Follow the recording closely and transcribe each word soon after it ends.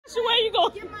So where you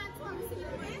going? It's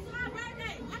my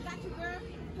birthday. I got you, girl.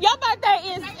 Your birthday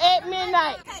is at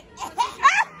midnight.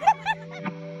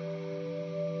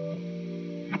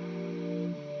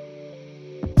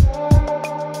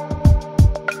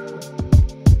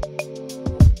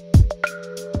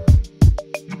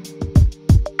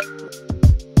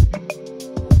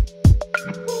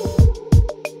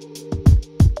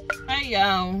 Hey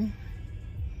y'all.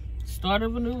 Start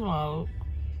of a new vlog.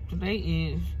 Today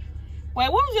is... Wait,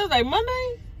 what was yesterday?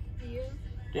 Monday? Yeah.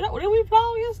 Did we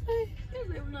vlog yesterday?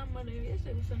 Yesterday was not Monday.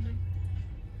 Yesterday was Sunday.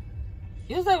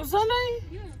 Yesterday was Sunday?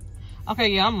 Yeah. Okay,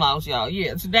 yeah, I'm lost, y'all.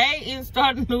 Yeah, today is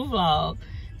starting a new vlog.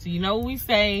 So you know what we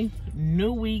say,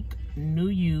 new week, new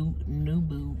you, new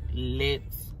boo.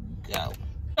 Let's go.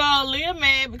 So Leah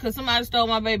mad because somebody stole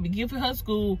my baby gift at her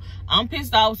school. I'm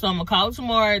pissed off, so I'm gonna call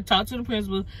tomorrow, talk to the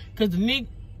principal, because the nigga...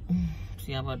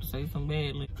 See, I'm about to say something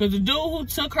badly. Because the dude who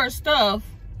took her stuff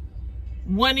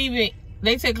wasn't even...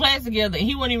 They took class together, and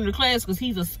he wasn't even in the class because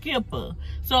he's a skipper.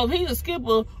 So if he's a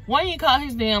skipper, why you call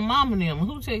his damn mom and them?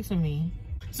 Who texting me?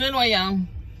 So anyway, y'all,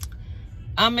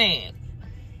 I'm mad.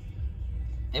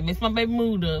 It makes my baby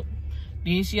mood up.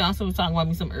 Then she also was talking about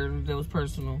me some earlier that was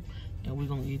personal, and we're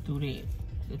gonna get through that.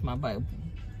 It's my baby.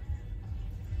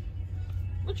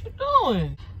 What you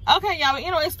doing? Okay, y'all, but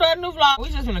anyway, start a new vlog. We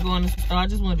just gonna go in the store. I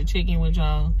just wanted to check in with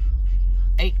y'all.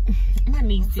 Hey, my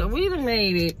niece. So we done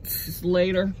made it. It's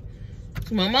later.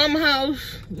 To my mama's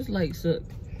house. This light suck.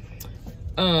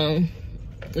 It's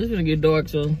gonna get dark,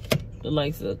 so the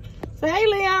light suck. So hey,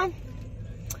 Leah.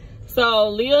 So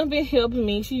Leah been helping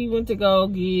me. She went to go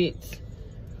get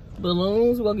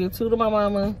balloons. We'll get 2 to my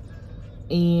mama,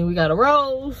 and we got a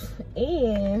rose,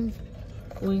 and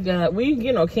we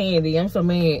get no candy. I'm so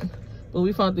mad, but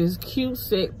we found this cute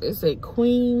set that say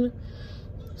Queen.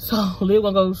 So Leah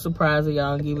gonna go surprise her,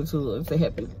 y'all, and give it to her and say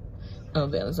happy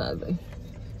Valentine's Day.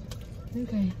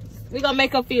 Okay. We gonna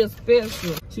make her feel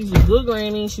special. She's a good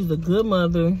granny. She's a good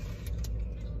mother.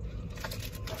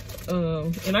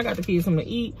 And I got the kids something to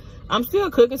eat. I'm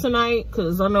still cooking tonight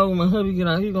because I know when my hubby get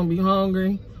out, he's gonna be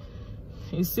hungry.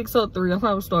 It's 6:03. I'll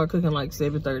probably start cooking like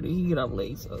 7:30. He get up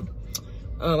late, so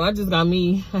I got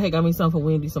me something for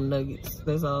Wendy, some nuggets.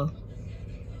 That's all.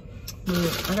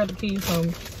 But I got the kids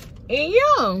home. And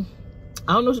yeah,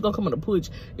 I don't know if she's gonna come on the push.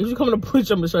 If she come on the push,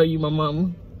 I'm gonna show you my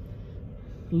mama.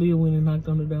 Leah went and knocked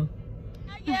on the door.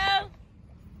 Yeah.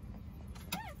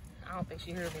 I don't think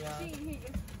she heard me,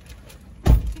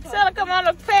 y'all. Tell her come on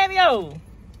the patio.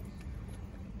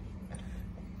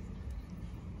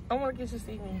 I want to get you to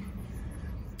see me.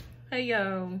 Hey,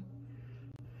 y'all.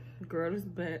 Girl is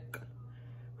back.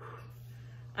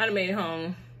 I done made it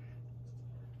home.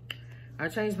 I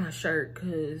changed my shirt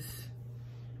because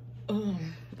I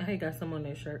ain't got some on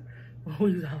that shirt. What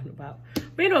we was talking about.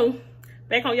 But you know,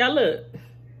 back on y'all, look.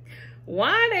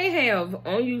 Why they have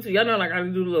on YouTube, y'all know like I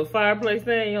do the little fireplace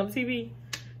thing on TV.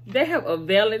 They have a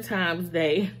Valentine's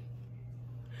Day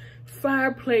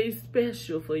fireplace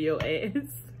special for your ass.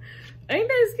 Ain't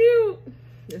that cute?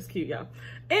 That's cute, y'all.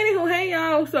 Anywho, hey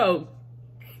y'all. So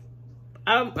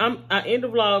I ended the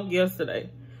vlog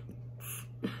yesterday,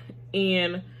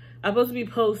 and I'm supposed to be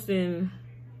posting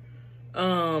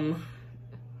the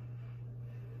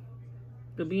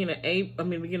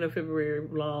beginning of February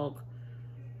vlog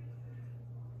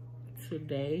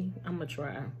today. I'm gonna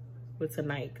try with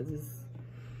tonight because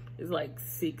it's like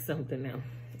 6 something now.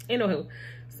 Anywho,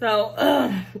 so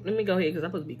let me go ahead because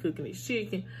I'm supposed to be cooking this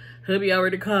chicken. Hubby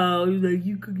already called. He's like,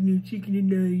 you cooking this chicken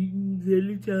tonight?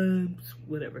 Valentine's,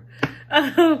 whatever. And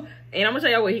I'm gonna show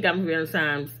y'all what he got me for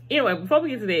Valentine's. Anyway, before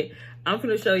we get to that, I'm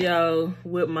gonna show y'all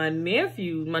what my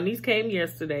nephew, my niece came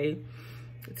yesterday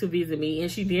to visit me, and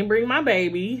she didn't bring my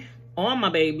baby, all my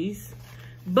babies,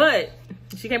 but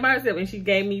she came by herself and she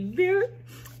gave me this.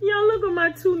 Y'all look what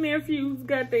my 2 nephews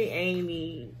got. They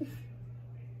Amy.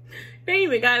 They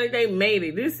even got it. They made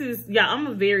it. This is, yeah, I'm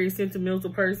a very sentimental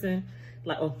person.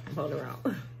 Like, oh, hold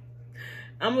around.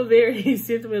 I'm a very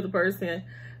sentimental person.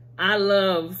 I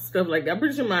love stuff like that. I'm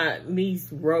pretty sure my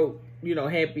niece wrote, you know,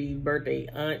 happy birthday,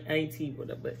 auntie,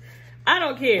 whatever. But I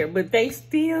don't care. But they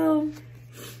still,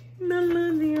 I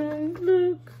love them.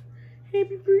 Look,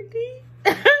 happy birthday.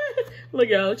 Look,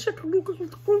 y'all. This from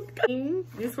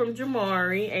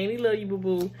Jamari. Amy, love you,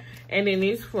 boo-boo. And then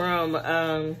this from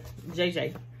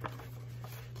JJ.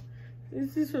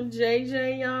 This is from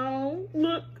JJ, y'all.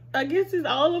 Look, I guess it's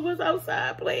all of us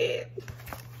outside playing.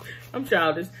 I'm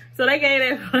childish. So they gave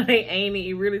that for Amy.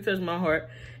 It really touched my heart.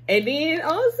 And then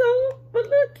also, a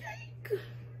little cake.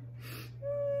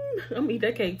 I'm gonna eat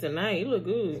that cake tonight. It look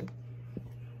good.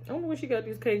 I don't know where she got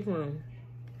this cake from.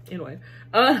 Anyway,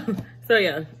 so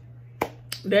yeah.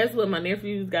 That's what my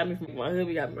nephews got me from my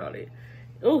hubby got me all that.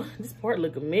 Oh, this part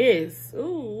look a mess.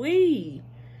 Ooh wee.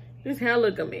 This hair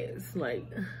look a mess. Like,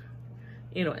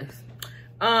 anyways.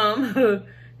 So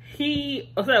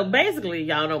basically,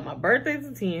 y'all know my birthday's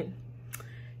the 10th.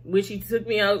 Which he took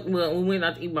me out, well, we went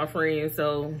out to eat with my friends.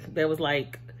 So that was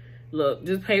like, look,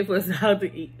 just pay for us out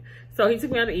to eat. So he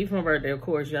took me out to eat for my birthday, of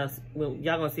course. Y'all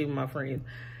gonna see with my friends.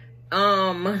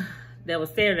 That was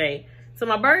Saturday. So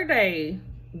my birthday,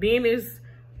 then is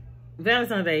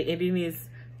Valentine's Day, and then is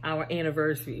our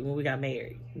anniversary when we got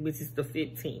married, which is the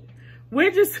 15th.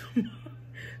 Which is,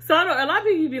 so I know a lot of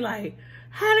people be like,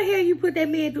 how the hell you put that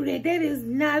man through that? That is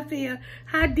not fair.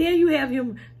 How dare you have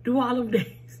him do all of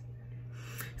days?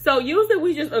 So usually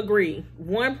we just agree,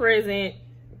 one present,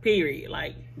 period.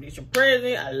 Like, it's your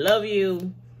present, I love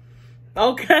you.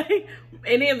 Okay?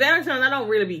 And then Valentine's, I don't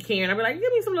really be caring. I be like,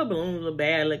 give me some little balloons, a little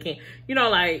bad looking. You know,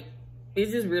 like,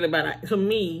 it's just really about, to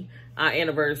me, our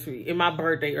anniversary and my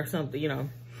birthday or something, you know.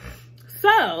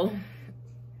 So,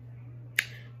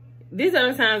 this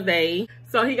Valentine's Day,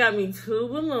 so he got me 2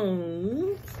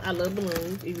 balloons. I love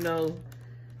balloons, even though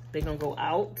they're gonna go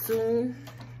out soon.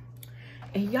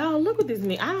 And y'all, look at this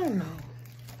man. I don't know.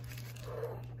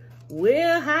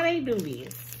 Well, how they do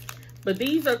this. But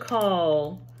these are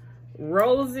called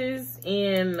roses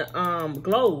and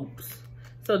globes.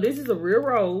 So this is a real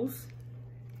rose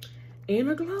and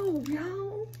a globe,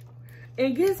 y'all.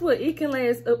 And guess what? It can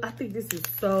last up, I think this is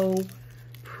so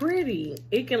pretty.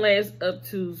 It can last up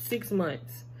to 6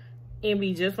 months and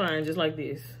be just fine, just like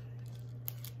this.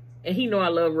 And he know I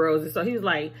love roses. So he was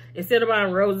like, instead of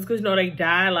buying roses, because you know they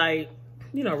die, like,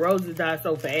 you know, roses die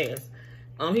so fast.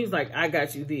 He was like, I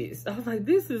got you this. I was like,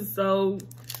 this is so,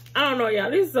 I don't know,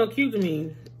 y'all. This is so cute to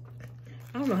me.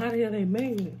 I don't know how the hell they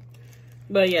made it.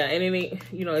 But yeah, and then it,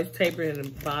 you know, it's tapering in the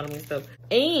bottom and stuff.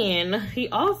 And he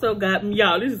also got me,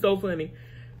 y'all, this is so funny.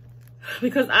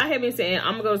 Because I have been saying,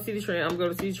 I'm gonna go to City Trend, I'm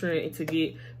going to City Trend to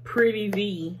get Pretty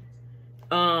V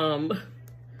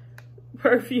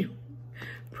perfume.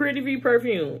 Pretty V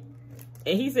perfume.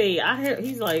 And he said,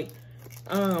 he's like,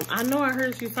 I know I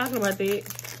heard she was talking about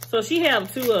that. So she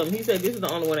have 2 of them. He said this is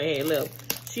the only one I had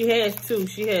left. She has 2.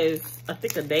 She has, I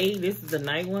think, a day. This is the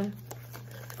night one.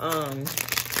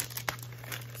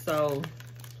 So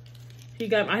he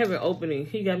got, I haven't opened it.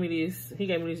 He got me this. He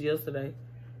gave me this yesterday.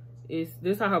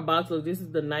 This how her box looks. This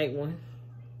is the night one.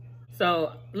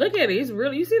 So look at it. It's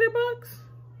really, you see that box?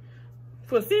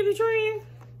 For City Trend?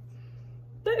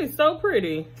 That is so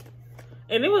pretty.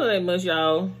 And it wasn't that much,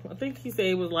 y'all. I think he said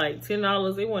it was like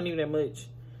 $10. It wasn't even that much.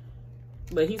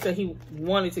 But he said he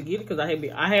wanted to get it because I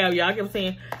have y'all kept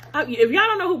saying, if y'all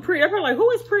don't know who Pretty, I'm probably like, who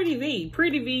is Pretty V?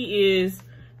 Pretty V is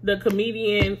the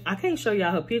comedian. I can't show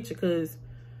y'all her picture because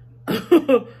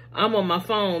I'm on my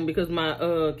phone because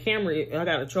my camera, I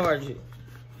gotta charge it.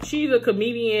 She's a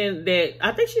comedian that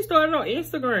I think she started on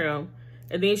Instagram.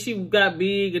 And then she got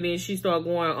big and then she started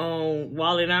going on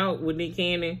Wildin' Out with Nick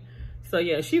Cannon. So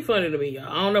yeah, she funny to me, y'all.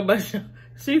 I don't know about y'all.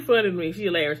 She funny to me. She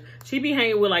hilarious. She be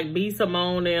hanging with like B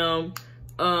Simone them.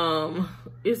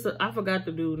 I forgot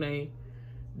the dude's name.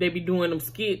 They be doing them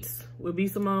skits with B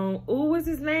Simone. Oh, what's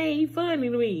his name? He funny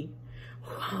to me.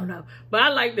 Ooh, I don't know. But I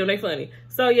like them. They funny.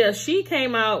 So yeah, she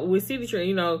came out with City Trend,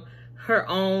 you know, her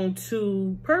own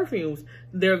 2 perfumes.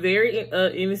 They're very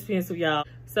inexpensive, y'all.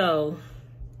 So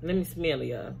let me smell it,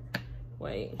 y'all.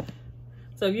 Wait.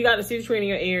 So if you got a City Trend in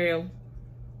your area,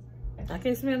 I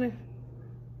can't smell it.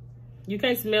 You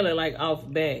can't smell it like off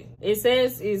bat. It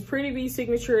says it's Pretty V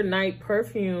Signature Night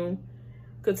Perfume.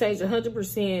 Contains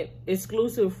 100%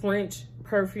 exclusive French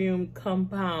perfume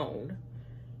compound.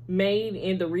 Made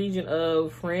in the region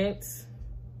of France.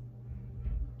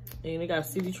 And it got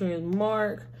City Trend's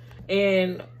mark.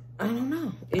 And I don't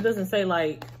know. It doesn't say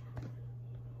like,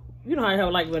 you know how I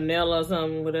have like vanilla or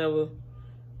something, whatever.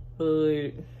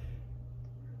 But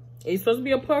it's supposed to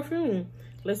be a perfume.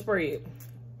 Let's spray it.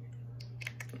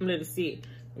 Let it sit.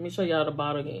 Let me show y'all the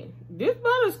bottle again. This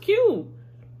bottle's cute.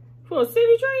 For a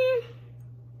City Trend.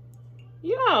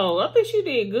 Yo, I think she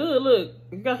did good. Look,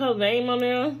 it got her name on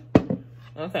there.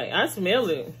 Okay, I smell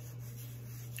it.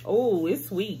 Oh, it's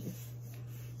sweet.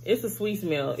 It's a sweet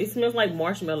smell. It smells like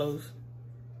marshmallows.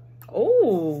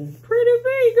 Oh, Pretty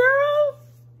V, girl.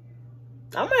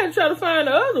 I might try to find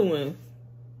the other one.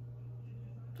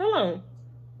 Hold on.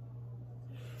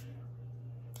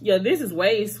 Yeah, this is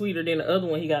way sweeter than the other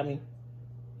one he got me.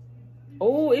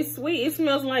 Oh, it's sweet. It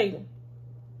smells like,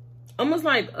 almost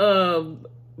like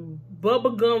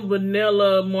bubblegum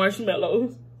vanilla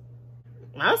marshmallows.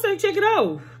 I'll say check it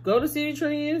out. Go to City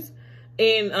Trends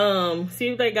and see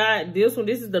if they got this one.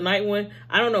 This is the night one.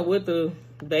 I don't know what the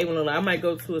day one look like. I might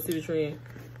go to a City Trend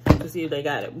to see if they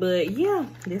got it. But yeah,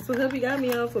 that's what hubby got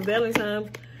me for Valentine's.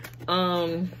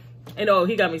 And oh,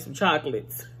 he got me some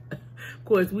chocolates. Of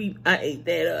course, I ate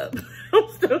that up.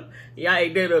 Yeah, I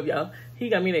ate that up, y'all. He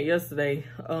got me that yesterday.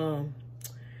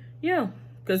 Yeah,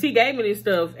 because he gave me this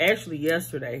stuff actually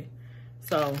yesterday.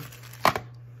 So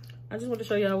I just want to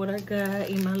show y'all what I got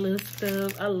in my little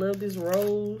stuff. I love this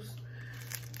rose.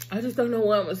 I just don't know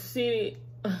where I'm gonna sit it.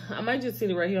 I might just sit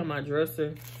it right here on my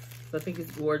dresser. I think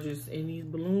it's gorgeous. And these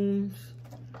balloons,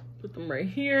 put them right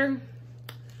here.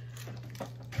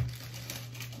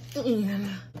 And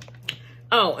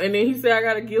oh, and then he said I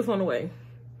got a gift on the way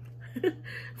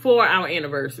for our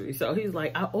anniversary. So he's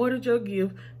like, I ordered your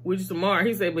gift, which is tomorrow.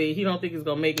 He said, but he don't think it's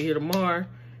gonna make it here tomorrow,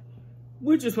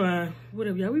 which is fine.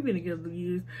 Whatever, y'all. We've been together for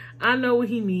years. I know what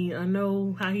he mean. I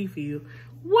know how he feel.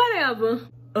 Whatever.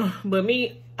 But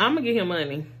me, I'm gonna get him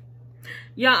money.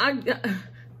 Y'all,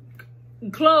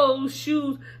 clothes,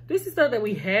 shoes. This is stuff that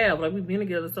we have. Like, we've been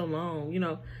together so long, you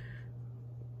know.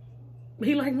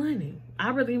 He like money.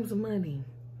 I'd rather give him some money.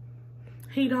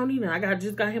 He don't need it. I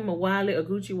just got him a wallet, a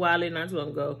Gucci wallet not too long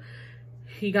ago.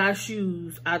 He got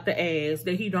shoes out the ass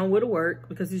that he don't wear to work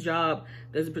because his job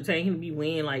doesn't pertain him to be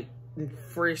wearing like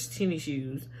fresh tennis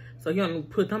shoes. So he don't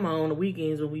put them on the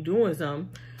weekends when we doing something.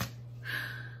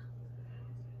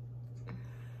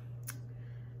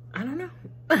 I don't know.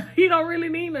 He don't really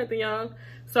need nothing, y'all.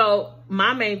 So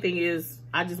my main thing is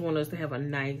I just want us to have a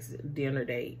nice dinner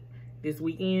date this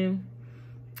weekend.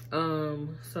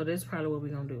 So that's probably what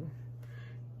we're gonna do.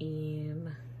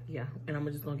 And yeah, and I'm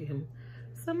just gonna give him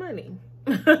some money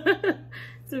to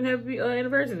happy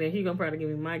anniversary. Then he gonna probably give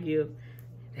me my gift.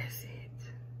 That's it.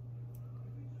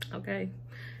 Okay,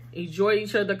 enjoy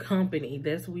each other company.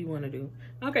 That's what we want to do.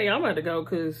 Okay, I'm about to go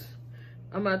because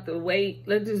I'm about to wait.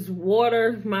 Let this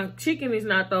water. My chicken is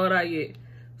not thawed out yet,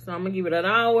 so I'm gonna give it an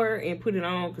hour and put it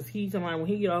on because he's somebody when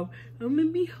he get off, I'm gonna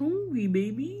be hungry,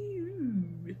 baby.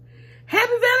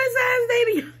 Happy Valentine's Day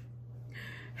to y'all.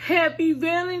 Happy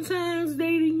Valentine's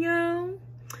Day to y'all.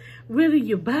 Whether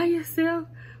you're by yourself,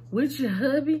 with your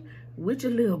hubby, with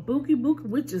your little bookie,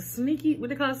 with your sneaky, what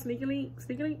they call sneaky link,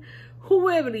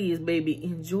 whoever it is, baby,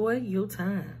 enjoy your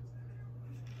time.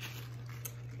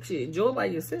 Shit, enjoy by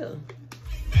yourself.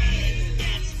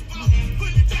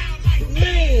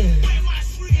 Man.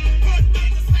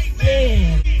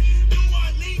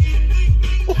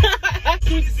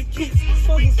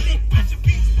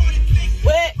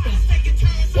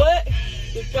 What?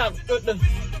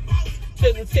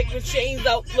 Take the chains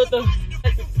out, let the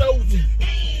soldier.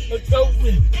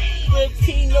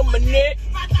 15 on my neck.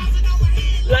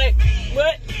 Like,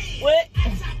 what?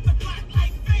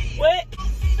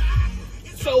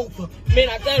 Sofa. Man,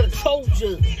 I got a told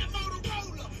you.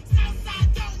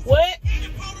 What?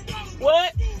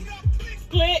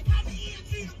 Split.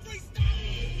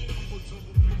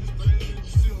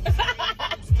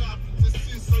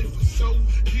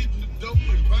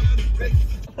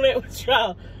 With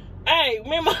y'all. Hey,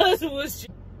 me and my husband was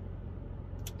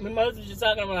just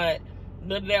talking about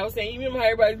the other day. I was saying, you remember how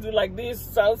everybody do like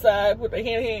this outside, put their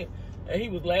hand in, and he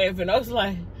was laughing. I was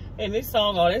like, and this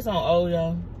song, old,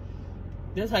 y'all.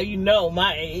 That's how you know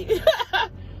my age.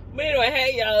 But anyway,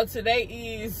 hey y'all, today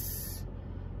is,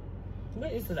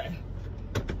 what is today?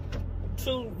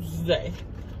 Tuesday,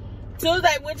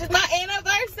 which is my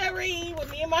anniversary with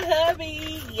me and my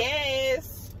hubby.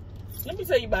 Yes. Let me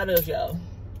tell you about us, y'all.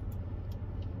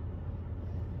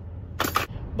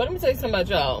 But let me tell you something about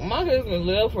y'all. My husband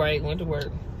left right, went to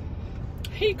work.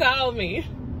 He called me.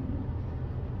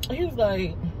 He was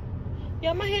like,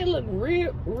 yeah, my head look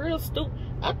real stupid.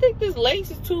 I think this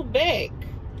lace is too back.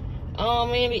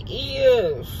 And it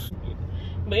is.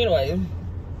 But anyway.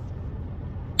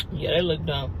 Yeah, they look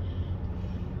dumb.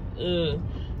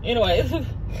 Anyway.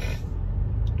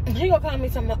 He gonna call me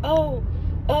something like,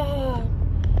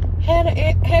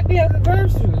 happy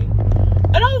anniversary.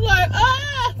 And I was like,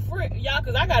 y'all,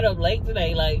 because I got up late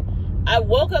today. Like, I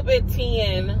woke up at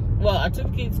 10. Well, I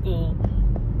took kids to school.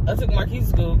 I took my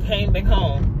kids to school, came back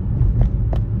home.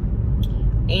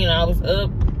 And I was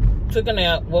up, took a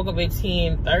nap, woke up at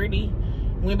 10:30.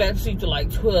 Went back to sleep till like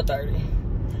 12:30.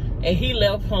 And he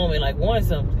left home at like 1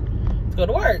 something to go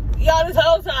to work. Y'all, this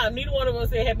whole time, neither one of us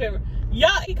said happy anniversary.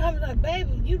 Y'all, he called me like,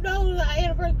 baby, you know I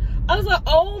had anniversary. I was like,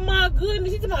 oh my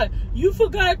goodness. He's like, you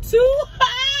forgot too?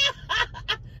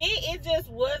 It just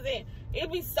wasn't.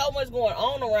 It'd be so much going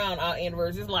on around our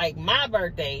anniversary. It's like my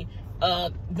birthday,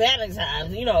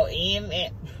 Valentine's, you know,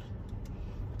 and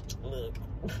look,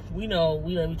 we know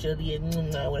each other yet,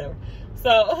 whatever.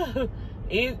 So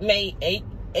it made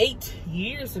eight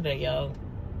years today, y'all,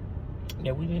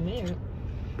 that we've been married.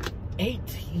 8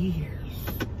 years.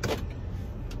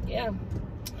 yeah.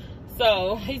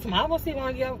 So he's my, I'm gonna see if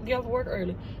I can get off work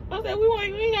early. I said, we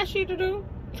ain't got shit to do.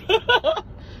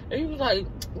 And he was like,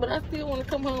 but I still want to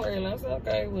come home early. I said,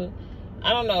 okay, well,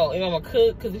 I don't know if I'm gonna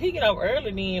cook, because if he get off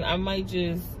early, then I might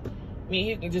just,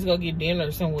 he can just go get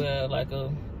dinner somewhere, like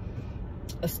a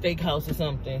steakhouse or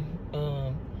something.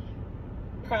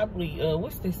 Probably,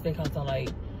 what's this steakhouse I like?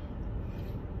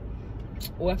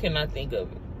 Well, I cannot think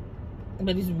of it,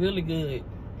 but it's really good.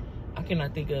 I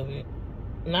cannot think of it.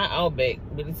 Not Outback,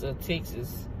 but it's a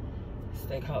Texas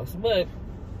steakhouse. But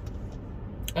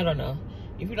I don't know.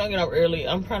 If you don't get up early,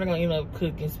 I'm probably gonna end up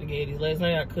cooking spaghetti. Last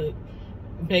night I cooked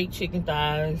baked chicken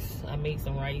thighs. I made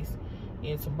some rice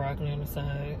and some broccoli on the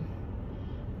side.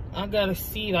 I gotta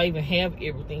see if I even have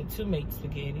everything to make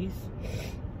spaghettis.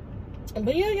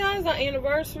 But yeah, guys, our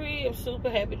anniversary. I'm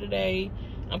super happy today.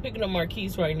 I'm picking up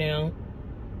Marquise right now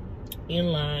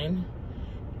in line,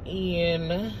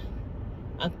 and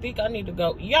I think I need to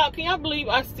go. Y'all, can y'all believe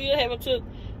I still haven't took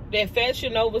that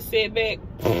Fashion Nova setback?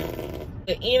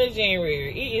 The end of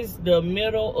January. It is the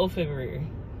middle of February.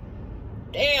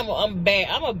 Damn, I'm bad.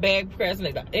 I'm a bad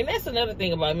procrastinator. And that's another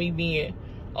thing about me being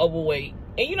overweight.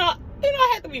 And you know,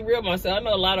 I have to be real with myself. I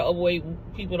know a lot of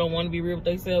overweight people don't want to be real with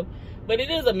themselves, but it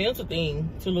is a mental thing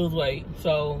to lose weight.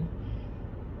 So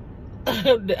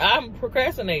I'm a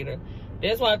procrastinator.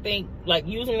 That's why I think, like,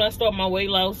 usually when I start my weight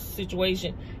loss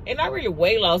situation, and not really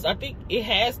weight loss, I think it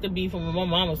has to be, from what my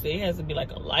mama said, it has to be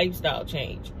like a lifestyle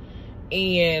change.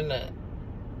 And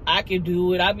I can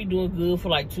do it. I'll be doing good for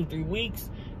like 2-3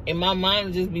 weeks, and my mind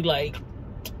will just be like,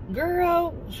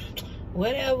 girl,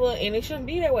 whatever. And it shouldn't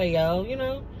be that way, y'all. You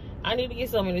know, I need to get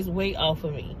some of this weight off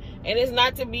of me. And it's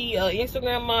not to be an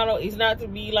Instagram model. It's not to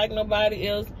be like nobody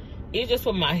else. It's just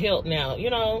for my health now,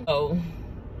 you know. So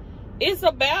it's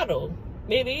a battle.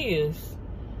 It is.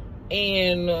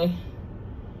 And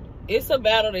it's a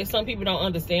battle that some people don't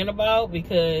understand about,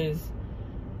 because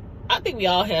I think we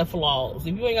all have flaws.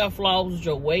 If you ain't got flaws with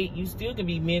your weight, you still can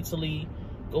be mentally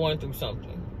going through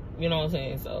something. You know what I'm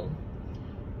saying? So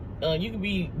you can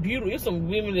be beautiful. There's some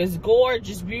women that's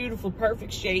gorgeous, beautiful,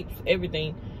 perfect shapes,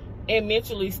 everything, and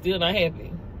mentally still not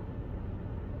happy.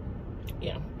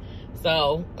 Yeah.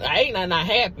 So I ain't not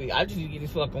happy. I just need to get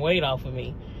this fucking weight off of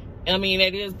me. I mean,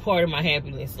 that is part of my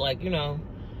happiness. Like, you know,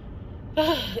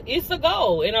 it's a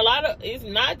goal. And it's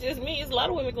not just me. It's a lot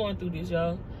of women going through this,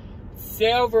 y'all.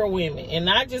 Several women. And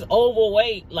not just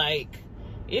overweight. Like,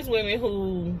 it's women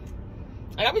who,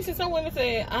 like, I've been seeing some women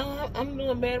saying, I'm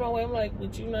doing bad in my weight. I'm like,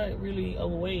 but you're not really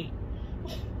overweight.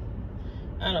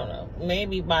 I don't know.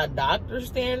 Maybe by doctor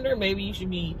standard, maybe you should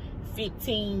be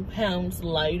 15 pounds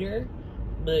lighter.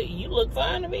 But you look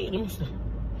fine to me.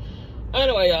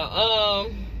 Anyway,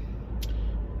 y'all,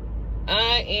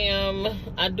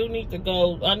 I do need to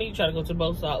go. I need to try to go to the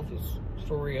post office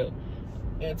for real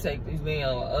and take this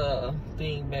damn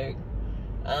thing back.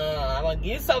 I'm gonna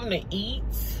get something to eat,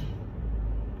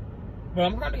 but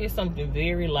I'm probably get something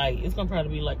very light. It's gonna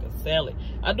probably be like a salad.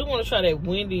 I do want to try that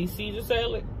Wendy's Caesar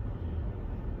salad.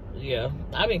 Yeah,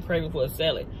 I've been craving for a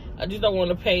salad. I just don't want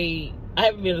to pay. I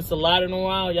haven't been to Salada in a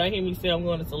while. Y'all hear me say I'm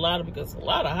going to Salada because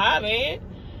Salada high, man.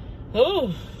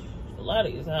 Ooh,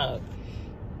 Salada is high.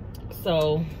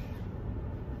 So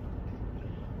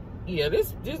yeah,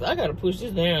 this I gotta push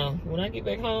this down when I get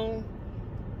back home.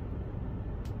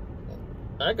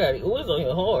 I got it. Oh, it's on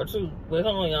here hard too. But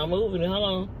hold on, y'all, moving it.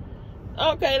 Hold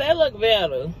on. Okay, that look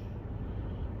better.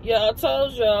 Yeah, I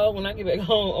told y'all when I get back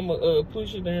home, I'm gonna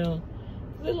push it down.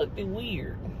 It looked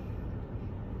weird.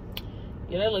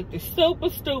 Yeah, that looked super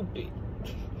stupid.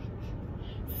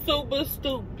 Super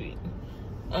stupid.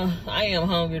 I am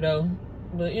hungry though.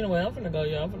 But anyway, I'm finna go,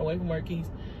 y'all. I'm finna wait for Marquise.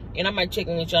 And I might check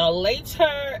in with y'all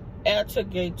later after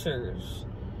Gators.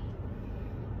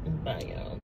 Bye,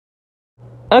 y'all.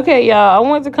 Okay, y'all. I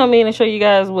wanted to come in and show you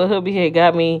guys what hubby had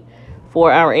got me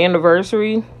for our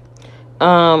anniversary.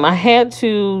 I had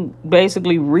to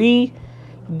basically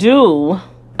redo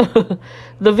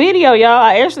the video, y'all.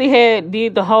 I actually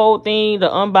did the whole thing, the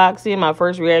unboxing, my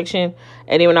first reaction,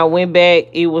 and then when I went back,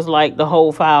 it was like the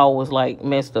whole file was like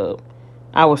messed up.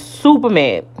 I was super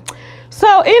mad.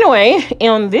 So anyway,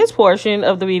 in this portion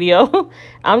of the video,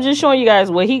 I'm just showing you guys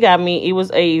what he got me. It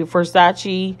was a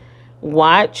Versace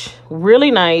watch, really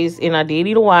nice, and I did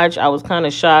need a watch. I was kind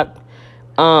of shocked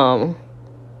that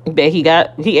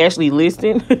he actually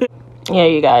listened. Yeah,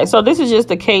 you guys. So this is just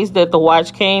the case that the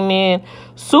watch came in.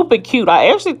 Super cute.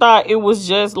 I actually thought it was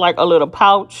just like a little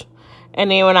pouch. And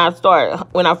then when I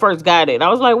first got it, I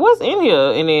was like, what's in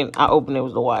here? And then I opened it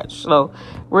was the watch. So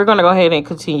we're going to go ahead and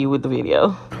continue with the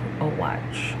video. A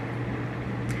watch.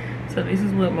 So this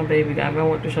is what my baby got me. I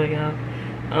want to show y'all.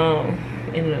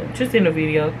 just in the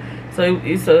video. So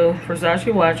it's a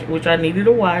Versace watch, which I needed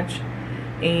to watch,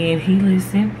 and he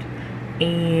listened,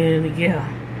 and yeah,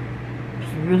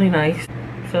 it's really nice.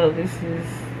 So this is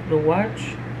the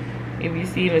watch. If you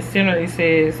see in the center, it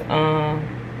says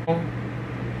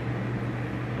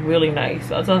really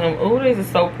nice. I told him, oh, this is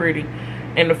so pretty,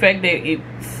 and the fact that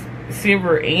it's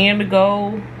silver and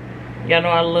gold. Y'all know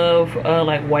I love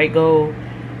like white gold,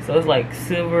 so it's like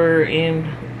silver and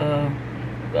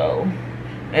gold.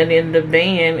 And then the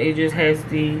band, it just has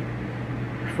the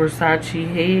Versace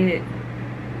head.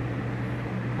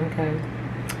 Okay.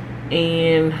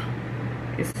 And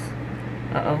it's,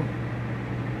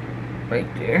 right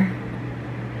there.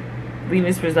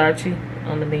 Venus Versace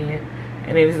on the band.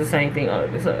 And it is the same thing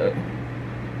on this side.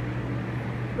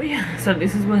 But yeah, so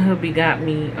this is what hubby got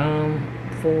me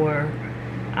for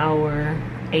our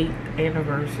 8th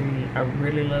anniversary. I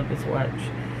really love this watch.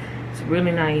 It's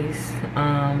really nice.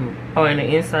 Oh, and the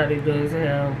inside it does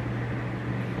have,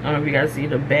 I don't know if you guys see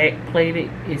the back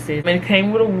plated. It says, and it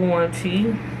came with a warranty.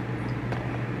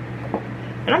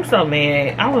 And I'm so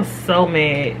mad. I was so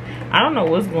mad. I don't know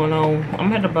what's going on. I'm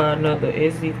gonna have to buy another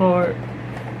SD card.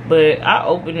 But I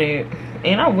opened it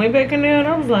and I went back in there and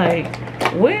I was like,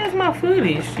 where's my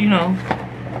footage? You know,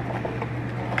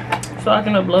 so I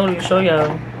can upload it and show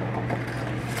y'all.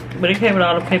 But it came with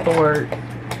all the paperwork.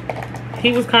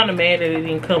 He was kind of mad that it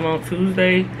didn't come on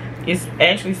Tuesday. It's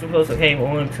actually supposed to come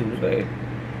on Tuesday.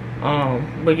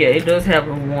 But yeah, it does have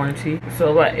a warranty.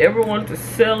 So if I ever want to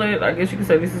sell it, I guess you could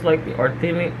say this is like the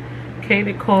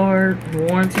authenticated card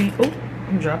warranty. Oh,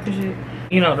 I'm dropping shit.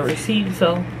 You know, the receipt.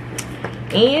 So,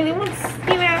 and it was,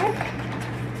 you know,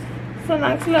 it's a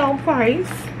nice little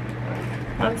price.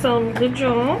 I told him, good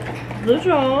job, good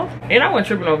job. And I went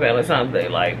tripping on Valentine's Day.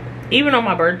 Like, even on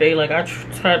my birthday, like I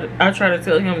try to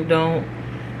tell him, don't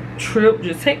trip,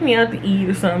 just take me out to eat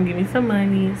or something, give me some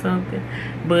money or something.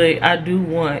 But I do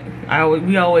want,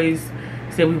 we always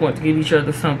said we want to give each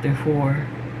other something for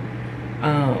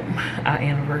our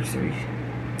anniversary.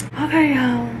 Okay,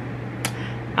 y'all,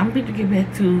 I'm going to get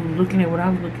back to looking at what I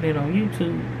was looking at on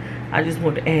YouTube. I just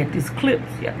want to add this clip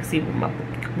so y'all can see what my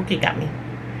bookie got me.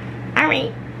 All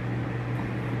right,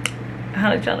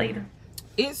 I'll let y'all later.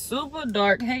 It's super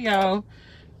dark. Hey y'all,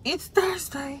 it's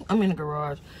Thursday. I'm in the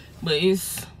garage, but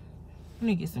it's, I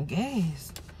need to get some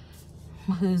gas.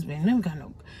 My husband never got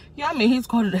no, yeah, I'm in his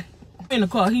car today. In the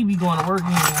car, he be going to work,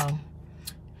 y'all.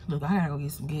 Look, I gotta go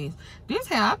get some gas. This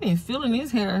hair, I've been feeling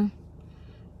this hair,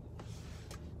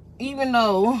 even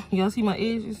though y'all see my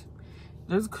edges,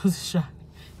 that's because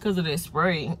of that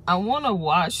spray. I want to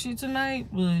wash it tonight,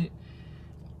 but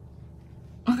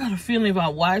I got a feeling if I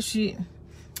wash it,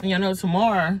 and y'all know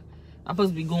tomorrow I'm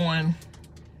supposed to be going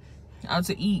out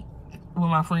to eat with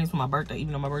my friends for my birthday,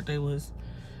 even though my birthday was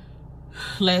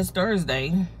last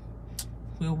Thursday.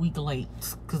 We're a week late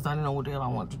because I didn't know what the hell I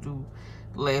wanted to do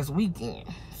last weekend.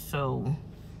 So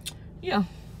yeah,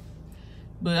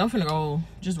 but I'm finna go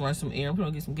just run some air. I'm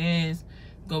finna get some gas,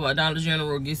 go by Dollar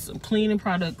General, get some cleaning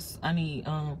products. I need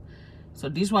so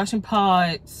dishwashing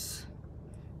pods,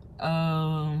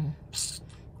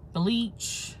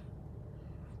 bleach,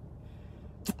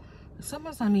 something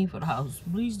else I need for the house.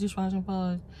 Bleach, dishwashing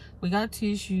pods. We got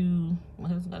tissue. My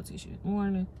husband got tissue this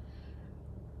morning.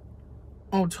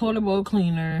 Oh, toilet bowl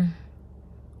cleaner.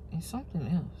 And something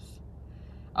else.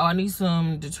 Oh, I need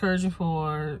some detergent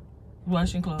for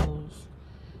washing clothes.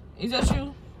 Is that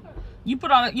you? You put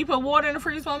water in the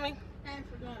freezer for me? I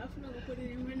forgot. I'm gonna put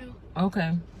it in right now.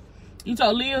 Okay. You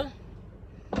told Leah?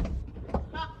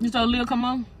 You told Leah come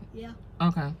on? Yeah.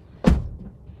 Okay.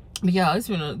 But yeah, it's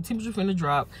temperature finna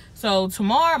drop. So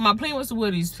tomorrow, my plan was to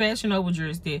wear these Fashion Over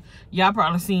dress that y'all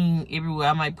probably seen everywhere.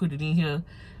 I might put it in here.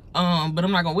 But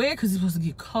I'm not gonna wear it because it's supposed to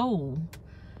get cold.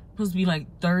 It's supposed to be like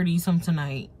 30 something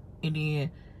tonight. And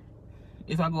then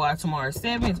if I go out tomorrow at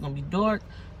 7, it's gonna be dark.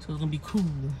 So it's gonna be cool.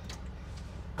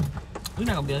 We're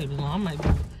not gonna be out here this long. I might be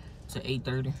to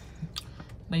 8:30.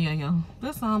 But yeah, y'all,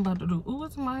 that's all I'm about to do. Ooh,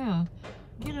 what's in my hair?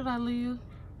 Get it out, Leah.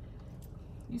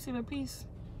 You see that piece?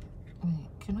 Wait,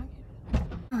 can I get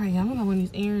it? All right, y'all, I'm gonna run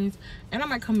these errands, and I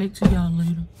might come back to y'all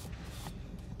later.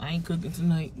 I ain't cooking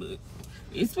tonight, but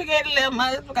it's spaghetti left. My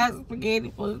husband got some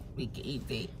spaghetti for us. We can eat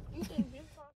that.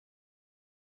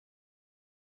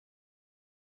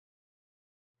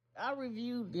 I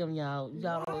reviewed them, y'all.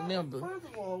 Y'all don't remember. First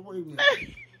of all, wait a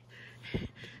minute.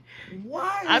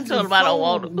 Why? I told him I don't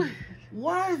want them.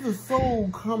 Why is the soul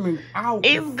coming out?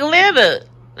 It's glitter.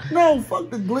 No, fuck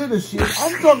the glitter shit.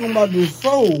 I'm talking about the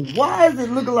soul. Why is it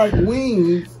looking like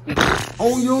wings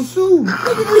on your shoes?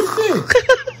 Look at this shit.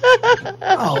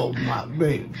 Oh my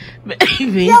baby.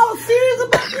 Baby. Y'all serious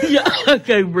about this? Y'all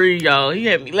can't breathe, y'all. He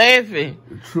had me laughing.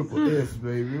 Triple S,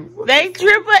 baby. They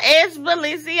triple S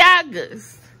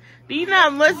Balenciagas. Do you know how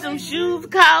much some shoes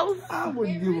cost? I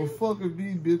wouldn't give a fuck if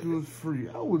these bitches was free.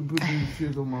 I wouldn't put these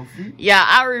shits on my feet. Yeah,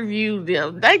 I reviewed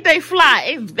them. They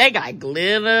fly. They got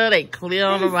glitter. They clear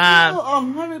on the ride.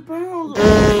 100 pounds of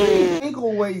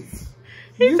ankle weights.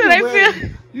 He said they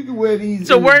feel. You can wear these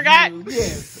To work out?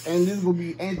 Yes, and this will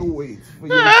be ankle weights for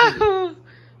your feet.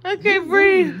 I can't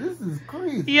breathe. This is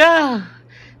crazy. Yeah.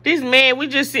 This man, we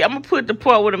just see. I'm going to put the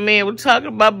part where the man was talking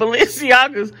about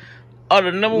Balenciagas are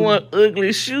the #1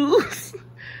 ugly shoes.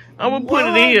 I'm going to put it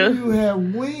in here. Why do you have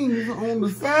wings on the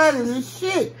side of this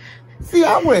shit? See,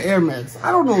 I wear Air Max.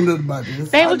 I don't know nothing about this.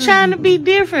 They were trying to be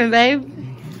different, babe.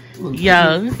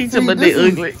 Yeah, he talking about they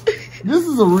ugly. This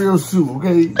is a real shoe,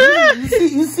 okay?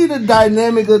 You see the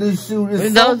dynamic of this shoe.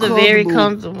 It's those so are very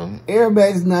comfortable. Air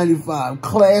Max 95,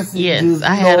 classic. Yes, just,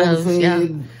 I had those, yeah.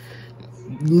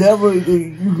 Never, you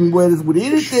can wear this with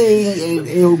anything and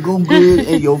it'll go good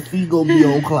and your feet gonna be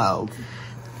on clouds.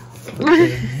 What the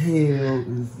hell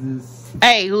is this?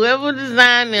 Hey, whoever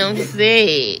designed them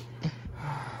said.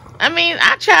 I mean,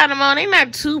 I tried them on. They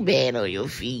not too bad on your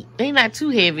feet. They not too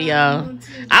heavy, y'all.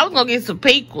 I was gonna get some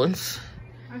pink ones.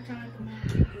 I tried them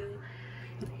out.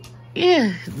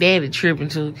 Yeah, daddy tripping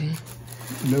too.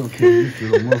 Never can this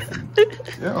shit on my feet.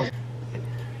 Yeah.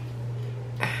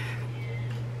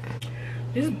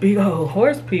 This big old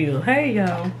horse peel. Hey,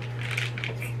 y'all.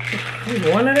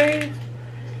 One of these.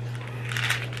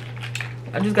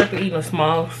 I just got to eat a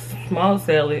small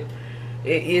salad.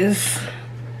 It is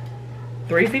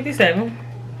 $3.57.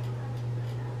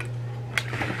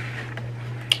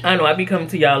 I know I be coming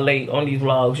to y'all late on these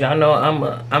vlogs. Y'all know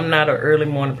I'm not an early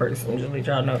morning person. Just let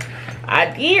y'all know. I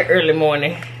did early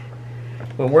morning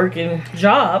with working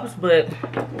jobs, but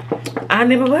I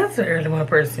never was an early morning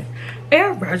person.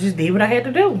 Ever. I just did what I had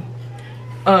to do.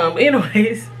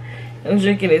 Anyways, I'm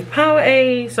drinking this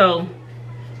Powerade, so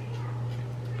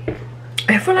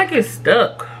I feel like it's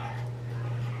stuck.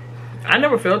 I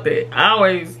never felt that. I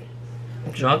always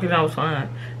drunk and I was fine.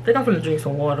 I think I'm gonna drink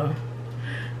some water.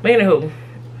 But anywho,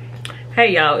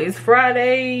 hey y'all, it's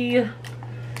Friday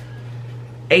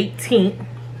 18th.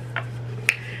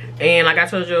 And like I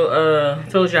told you,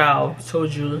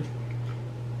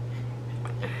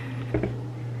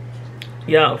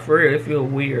 y'all, for real, it feels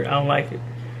weird. I don't like it.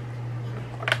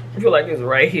 I feel like it's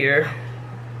right here.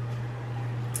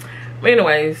 But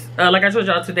anyways, like I told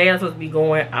y'all, today I'm supposed to be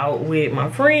going out with my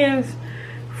friends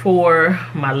for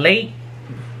my late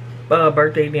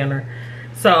birthday dinner.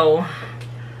 So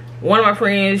one of my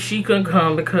friends, she couldn't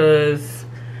come because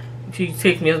she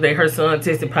texted me yesterday her son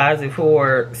tested positive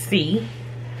for C.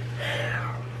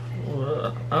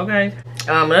 Okay.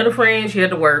 Another friend, she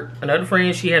had to work. Another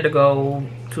friend, she had to go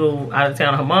to out of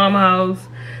town, her mom's house.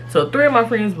 So 3 of my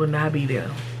friends will not be there.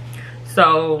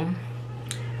 So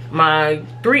my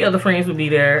 3 other friends will be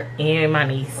there, and my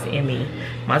niece and me.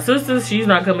 My sister, she's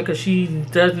not coming because she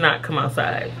does not come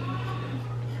outside.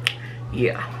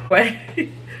 Yeah. But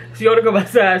she ought to come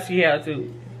outside, she had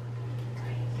to.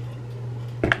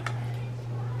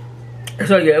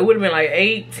 So yeah, it would have been like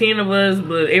 8, 10 of us,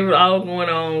 but it was all going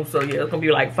on. So yeah, it's gonna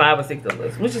be like 5 or 6 of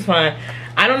us, which is fine.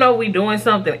 I don't know if we doing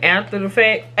something after the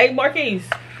fact. Hey Marquise,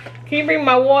 can you bring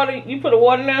my water? You put the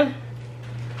water in there?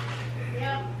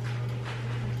 Yeah.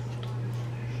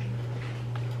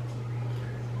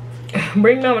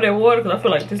 Bring some of that water because I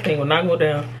feel like this thing will not go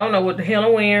down. I don't know what the hell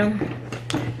I'm wearing.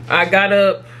 I got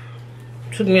up,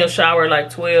 took me a shower at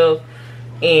like 12,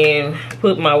 and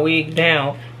put my wig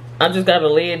down. I just gotta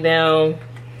lay it down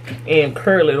and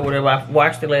curl it or whatever. I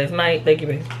washed it last night. Thank you,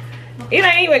 baby. It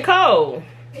ain't even cold.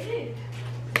 It is.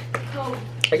 Cold.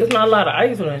 Like, it's not a lot of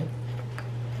ice on it.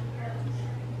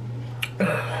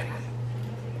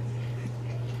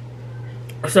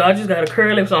 So I just gotta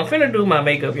curl it. So I'm finna do my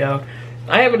makeup, y'all.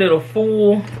 I haven't did a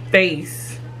full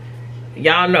face.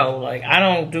 Y'all know, like, I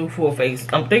don't do full face.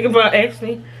 I'm thinking about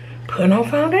actually putting on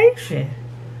foundation.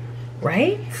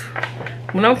 Right?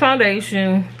 Putting on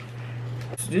foundation.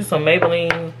 Do some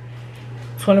Maybelline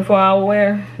 24-hour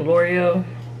wear, L'Oreal.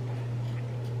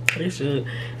 They should.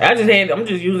 I'm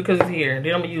just using it because it's here.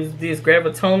 Then I'm gonna use this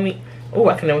Grabatomian. Oh,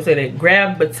 I can never say that.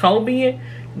 Grabatomian.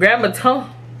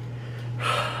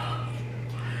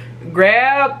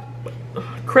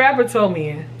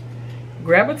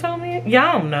 Grabatomian.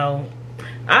 Y'all don't know.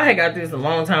 I had got this a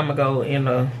long time ago in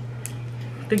I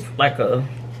think like a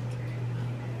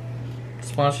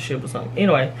sponsorship or something.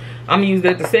 Anyway, I'm gonna use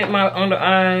that to set my under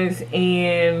eyes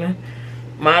and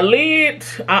my lid.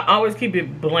 I always keep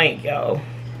it blank, y'all.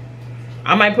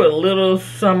 I might put a little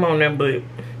some on them, but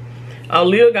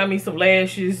Lil got me some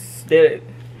lashes that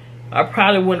I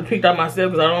probably wouldn't have picked out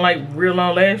myself because I don't like real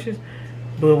long lashes,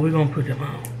 but we're gonna put them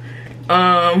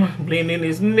on. Blend in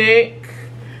his neck.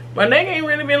 My neck ain't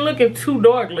really been looking too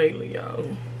dark lately,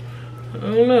 y'all. I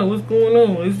don't know what's going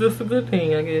on. It's just a good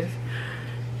thing, I guess.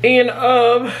 And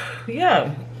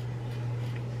yeah.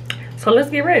 So let's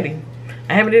get ready.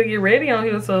 I haven't did get ready on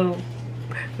here, so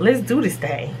let's do this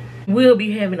thing. We'll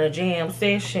be having a jam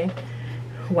session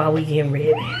while we getting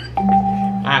ready.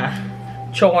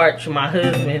 I charged my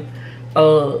husband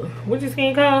what's this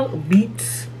thing called?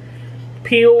 Beats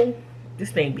pill.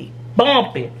 This thing be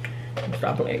bumping.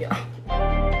 Stop playing, y'all.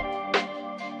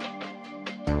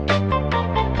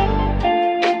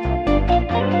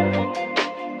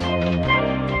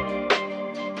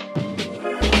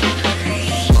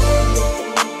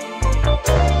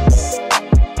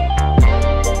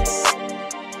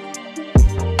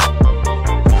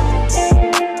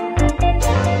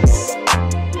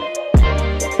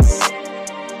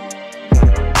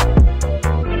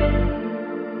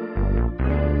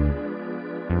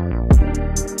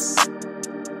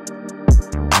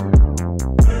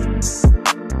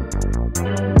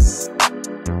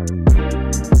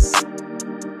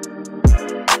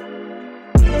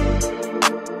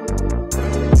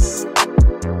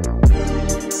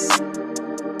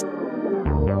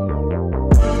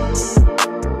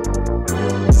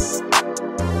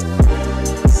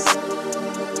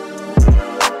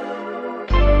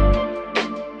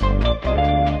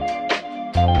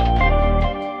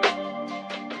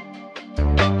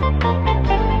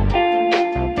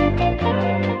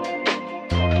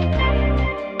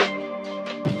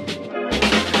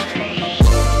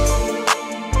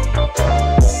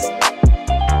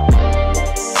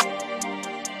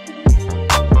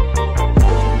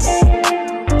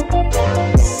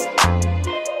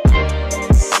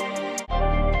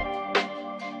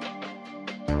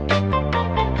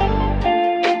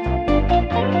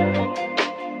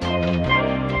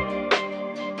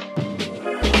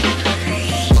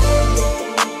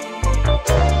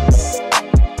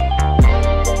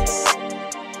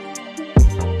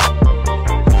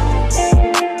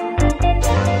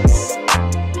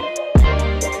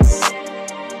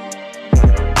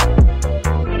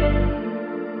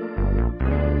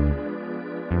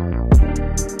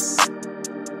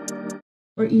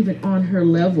 Or even on her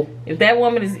level. If that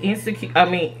woman is insecure, I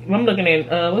mean, I'm looking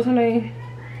at, what's her name?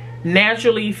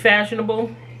 Naturally Fashionable.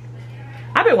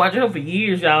 I've been watching her for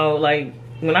years, y'all. Like,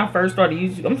 when I first started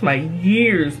using, I'm talking about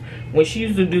years, when she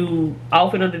used to do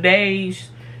outfit of the days,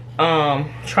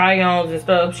 try-ons and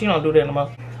stuff. She don't do that no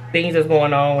more. Things that's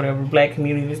going on, whatever, black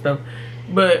community and stuff.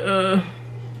 But,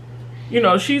 you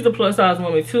know, she's a plus size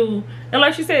woman too. And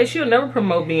like she said, she'll never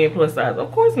promote being plus size.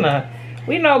 Of course not.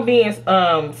 We know being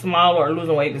small or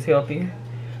losing weight is healthy.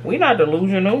 We not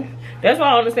delusional. That's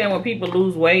why I understand when people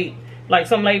lose weight. Like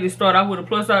some ladies start out with a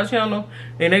plus size channel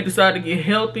and they decide to get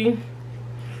healthy.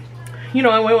 You know,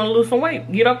 and they want to lose some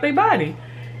weight, get off their body.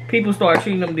 People start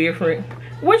treating them different.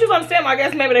 Which is understandable. I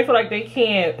guess maybe they feel like they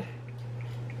can't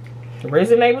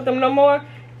resonate with them no more.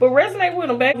 But resonate with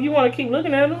them back if you want to keep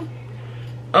looking at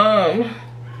them.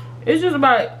 It's just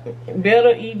about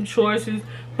better eating choices.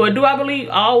 But do I believe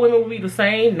all women will be the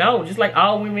same? No. Just like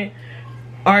all women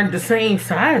aren't the same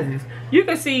sizes. You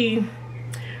can see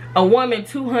a woman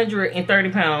 230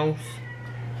 pounds,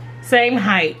 same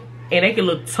height, and they can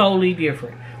look totally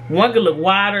different. One could look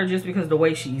wider just because of the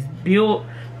way she's built.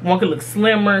 One could look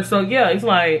slimmer. So yeah, it's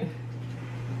like,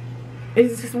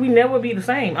 it's just, we never be the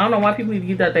same. I don't know why people need to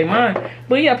get that out their mind.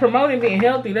 But yeah, promoting being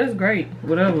healthy, that's great.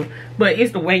 Whatever. But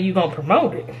it's the way you gonna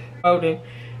promote it.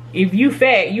 If you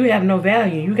fat, you have no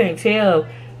value. You can't tell,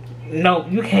 no,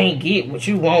 you can't get what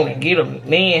you want and get a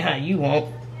man how you want.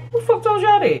 Who the fuck told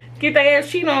y'all that? Get their ass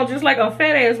cheated on just like a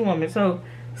fat ass woman. So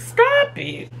stop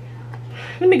it.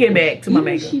 Let me get back to my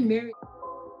makeup. She married.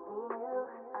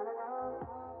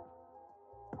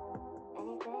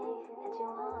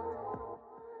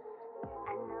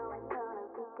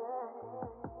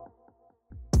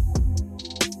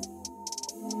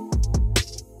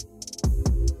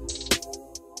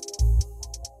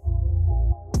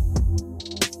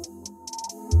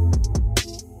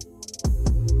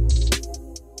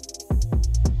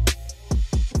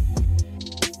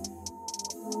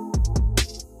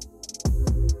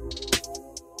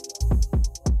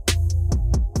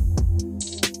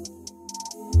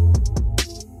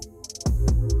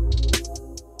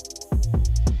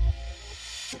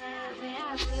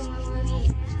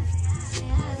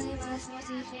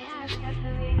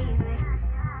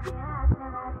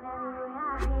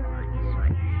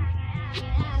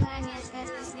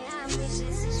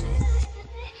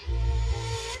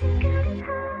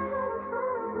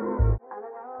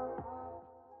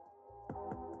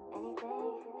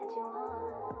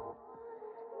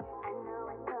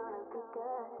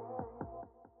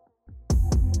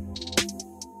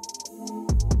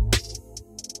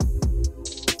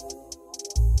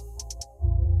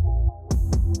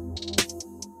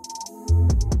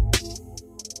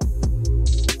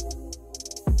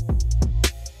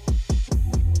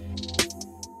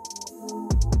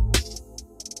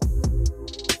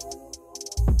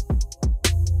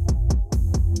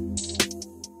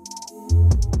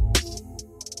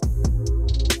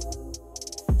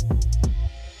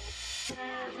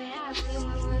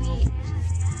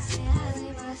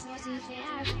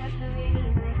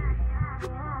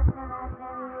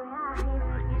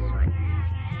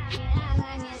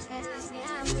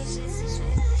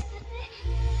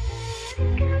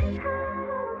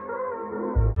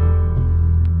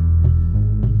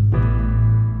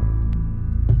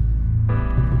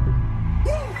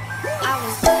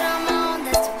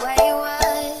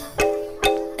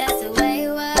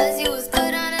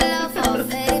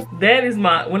 That is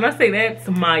my, when I say that's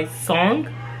my song,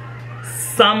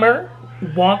 Summer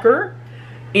Walker,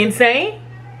 Insane,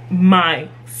 my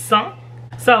song.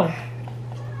 So,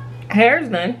 hair's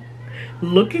done,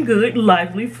 looking good,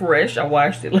 lively, fresh. I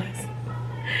washed it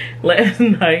last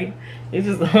night. It's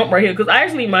just a hump right here, because I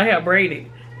actually my hair braided,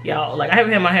 y'all. Like, I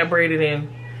haven't had my hair braided in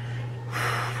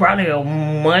probably a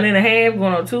month and a half,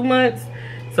 going on 2 months.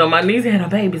 So my niece had a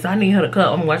baby, so I need her to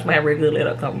come. I'm gonna wash my hair real good, let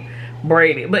her come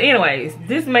braid it. But anyways,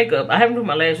 this makeup, I haven't put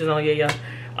my lashes on yet, y'all.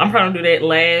 I'm probably gonna do that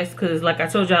last, because like I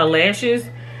told y'all, lashes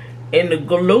and the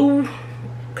glue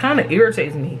kind of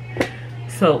irritates me.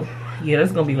 So yeah,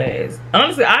 that's gonna be last.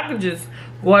 Honestly, I could just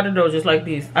go out the door just like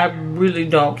this. I really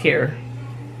don't care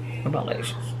about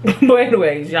lashes. But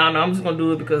anyways, y'all know I'm just gonna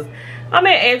do it because I'm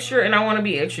at extra and I want to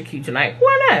be extra cute tonight.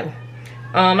 Why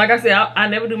not? Like I said, I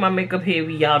never do my makeup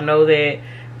heavy, y'all know that.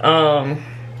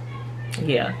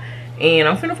 Yeah, and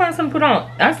I'm finna find something to put on.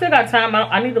 I still got time.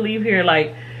 I need to leave here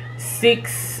like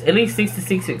at least 6 to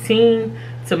 6:15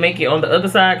 to make it on the other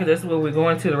side, because that's where we're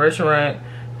going to the restaurant.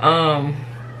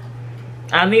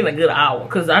 I need a good hour,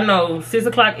 because I know 6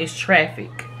 o'clock is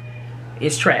traffic.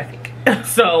 It's traffic.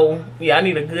 So yeah, I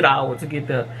need a good hour to get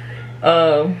there.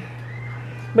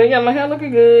 But yeah, my hair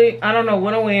looking good. I don't know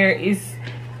what I'm wearing.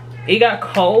 It got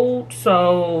cold,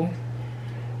 so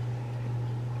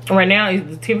right now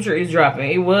the temperature is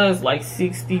dropping. It was like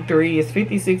 63. It's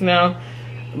 56 now.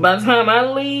 By the time I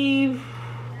leave,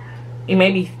 it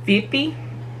may be 50.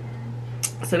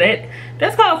 So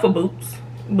that's called for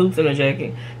boots and a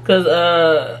jacket. Cause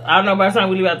I don't know, by the time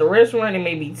we leave out the restaurant, it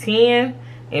may be 10,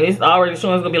 and it's already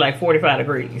showing it's gonna be like 45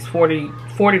 degrees, 40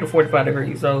 to 45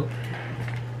 degrees. So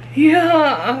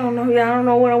yeah, I don't know. Yeah, I don't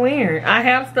know what I'm wearing. I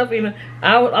have stuff in.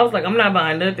 I was like, I'm not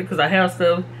buying nothing because I have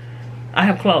stuff. I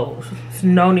have clothes. There's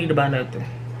no need to buy nothing.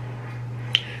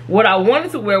 What I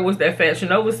wanted to wear was that Fashion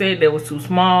Nova said that was too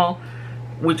small,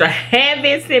 which I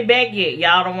haven't sent back yet.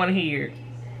 Y'all don't want to hear it.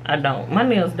 I don't. My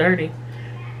nails dirty.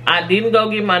 I didn't go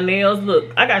get my nails.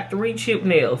 Look, I got 3 chipped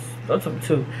nails. That's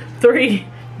 2, 3.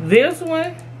 This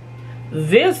one,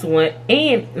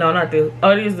 and no, not this.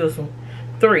 Oh, it is this one.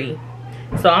 3.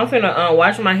 So I'm finna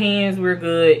wash my hands real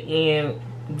good and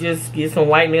just get some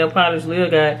white nail polish. Lil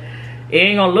got, it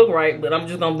ain't gonna look right, but I'm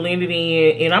just gonna blend it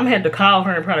in. And I'm gonna have to call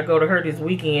her and probably go to her this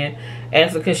weekend,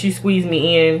 ask her, because she squeezed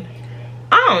me in.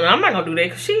 I don't know, I'm not gonna do that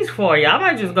because she's for you. I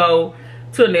might just go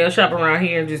to a nail shop around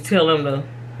here and just tell them to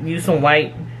use some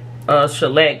white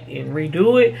shellac and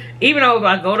redo it. Even though if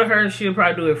I go to her, she'll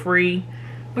probably do it free.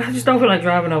 But I just don't feel like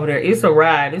driving over there. It's a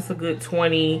ride. It's a good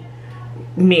 20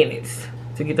 minutes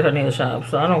to get to her nail shop,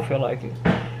 so I don't feel like it.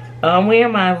 I'm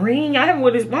wearing my ring. I haven't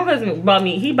worn this. My husband bought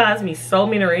me, he buys me so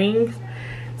many rings,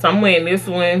 so I'm wearing this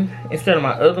one instead of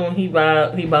my other one he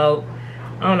bought.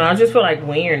 I don't know, I just feel like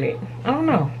wearing it. I don't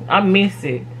know, I miss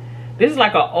it. This is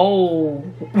like an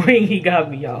old ring he got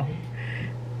me, y'all.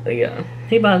 Yeah,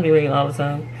 he buys me rings all the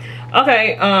time.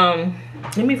 Okay,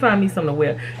 let me find me something to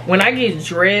wear. When I get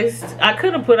dressed, I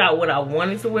could have put out what I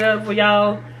wanted to wear for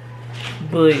y'all,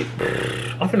 but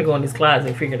I'm finna go in this closet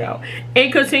and figure it out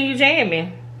and continue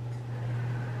jamming.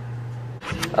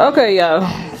 Okay, y'all,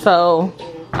 so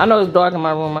I know it's dark in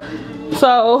my room,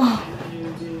 so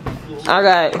I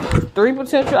got 3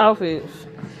 potential outfits.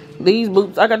 These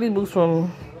boots, I got these boots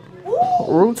from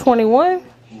Route 21.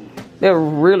 They're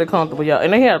really comfortable, y'all,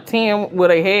 and they have 10. Well,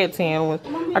 they had 10 ones.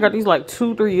 I got these like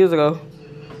 2-3 years ago.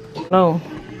 No,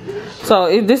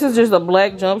 so this is just a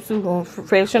black jumpsuit from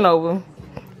Fashion Nova.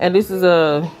 And this is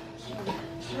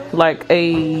like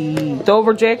a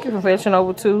Dover jacket from Fashion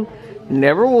Nova 2.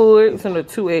 Never would. It's in the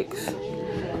 2X.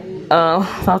 So I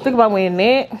was thinking about wearing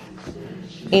that.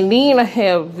 And then I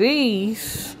have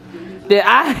these that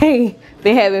I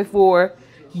been having for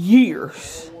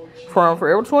years. From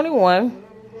Forever 21.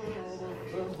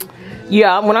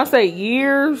 Yeah, when I say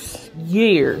years.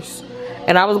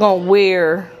 And I was gonna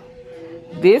wear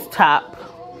this top.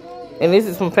 And this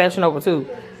is from Fashion Nova too.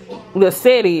 The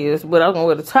set is, but I was gonna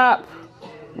wear the top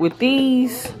with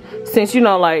these. Since, you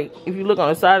know, like, if you look on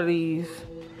the side of these,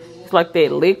 it's like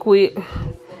that liquid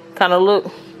kind of look.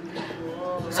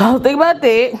 So I was thinking about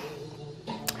that.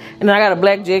 And then I got a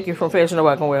black jacket from Fashion Nova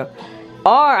I can wear.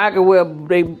 Or I could wear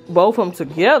both of them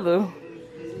together,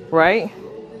 right?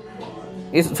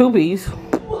 It's a two-piece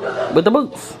with the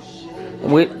boots,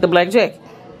 with the black jacket.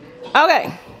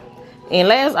 Okay. And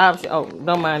last option, oh,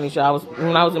 don't mind this, y'all.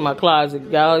 When I was in my closet,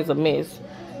 y'all, it's a mess.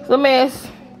 It's a mess.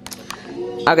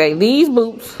 Okay, these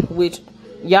boots, which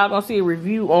y'all gonna see a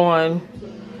review on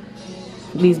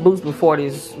these boots before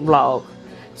this vlog.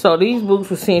 So these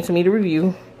boots were sent to me to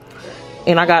review.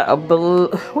 And I got a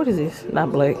what is this?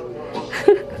 Not black.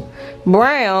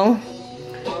 Brown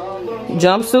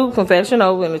jumpsuit from Fashion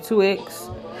Nova in a 2X,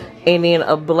 and then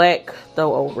a black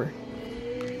throw over.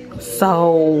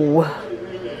 So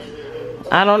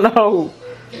I don't know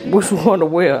which one to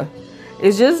wear.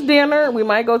 It's just dinner. We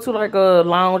might go to like a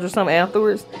lounge or something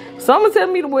afterwards. Someone tell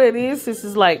me to wear this. This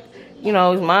is like, you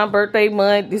know, it's my birthday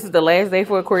month. This is the last day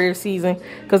for Aquarius season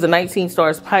because the 19th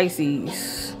starts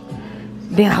Pisces.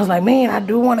 Then I was like, man, I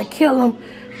do want to kill him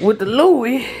with the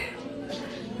Louis.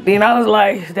 Then I was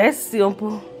like, that's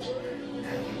simple.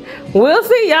 We'll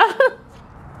see, y'all.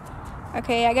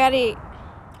 Okay, I got it.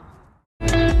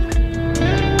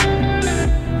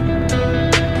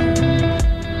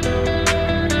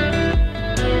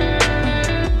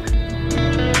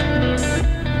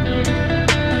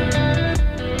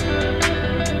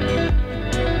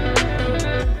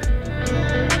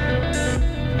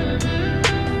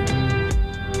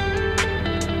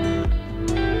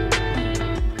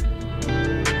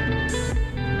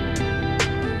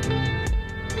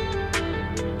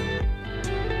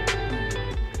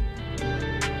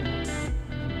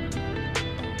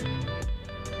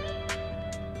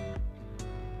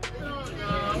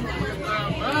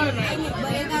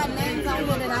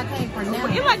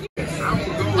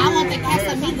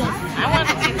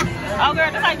 Oh,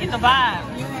 girl, this I get the vibe.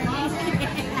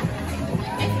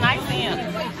 It's nice in.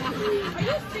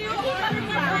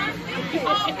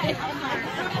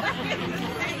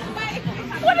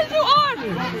 What did you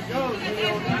order?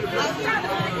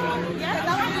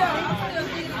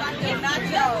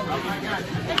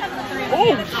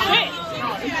 Oh, shit.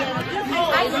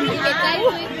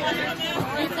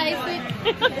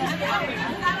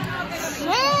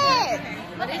 Shit.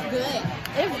 But it's good.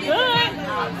 It's good.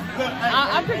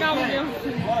 I think I'm with you.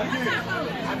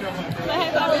 So hey,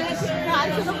 baby, hi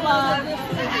to the vlog.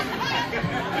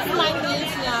 It's like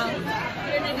this, y'all.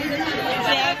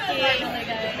 Jackie,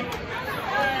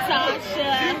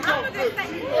 Tasha.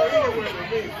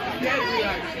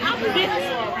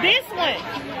 This one.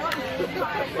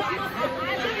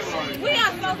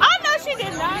 I know she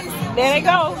did not. There they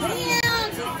go.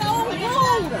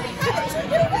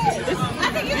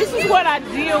 This is what I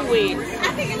deal with.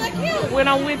 I think you look cute. When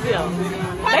I'm with them.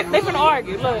 They finna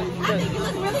argue. Look. I think you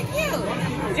look really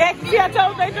cute. Jackie, see I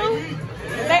told they do?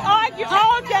 They argue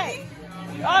all day.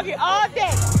 Argue all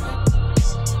day.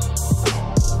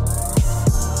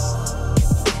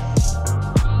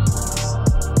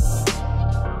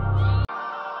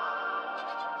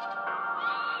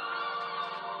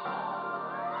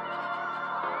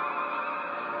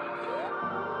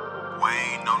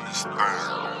 Wayne on this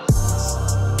girl.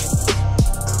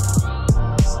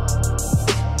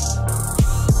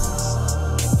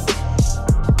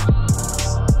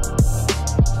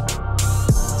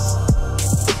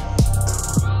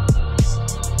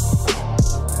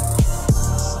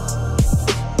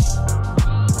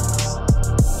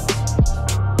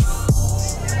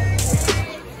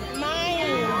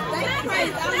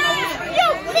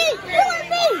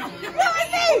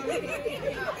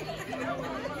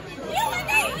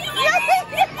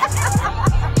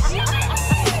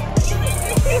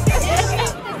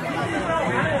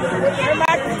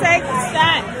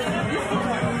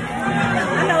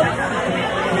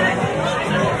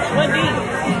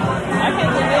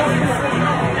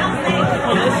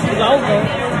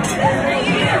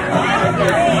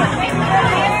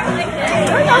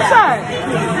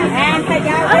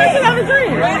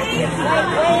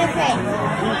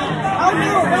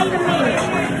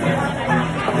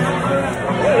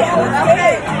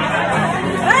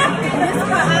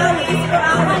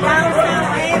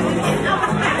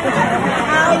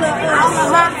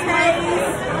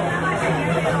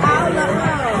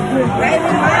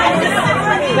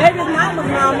 Baby's mama's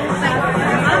mama.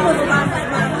 Mama's mama.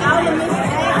 All the Miss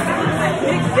A.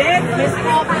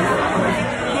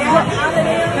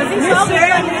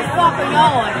 off a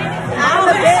yard. All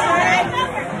the bed right.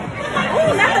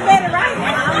 Ooh, not the bed right.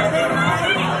 All the bed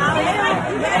right.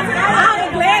 All the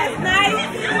glass night.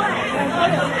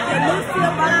 The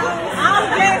Lucille balls. All the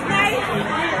glass night.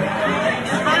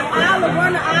 All the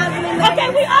Warner Osmond night. Okay,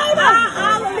 we over.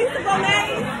 All the Lisa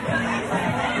Bonet.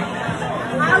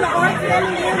 All the R.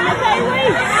 Kelly. Okay,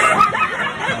 wait.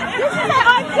 You should say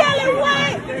R. Kelly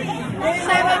what?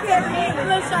 Shout out to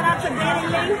Lee. Shout out to Danny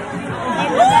Lee.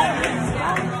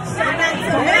 Shout out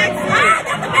to Max.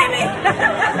 That's the baby.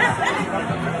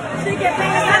 She get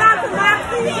paid. Shout out to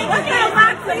Moxie. What's that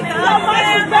Moxie? No,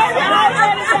 Moxie, baby. I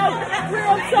already know.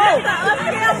 Real show.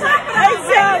 Hey,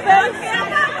 shout out, baby.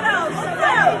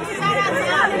 Shout out to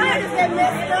all the ladies that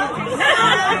messed up.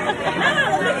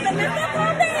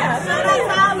 Shout out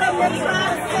to all the men trying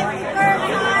to set the third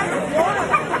time.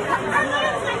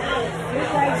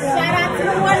 Shout out to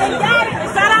the one that got it.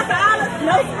 Shout out to all the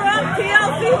no scrub,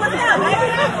 TLC, what's up, baby?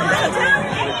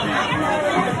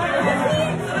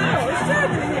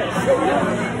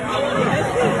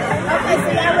 Okay, so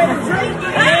y'all ready to drink?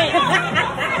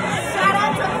 Shout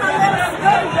out to my little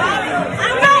school daughter. I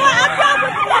know what I'm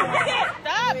talking about.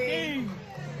 Stop, dude.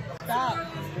 Stop.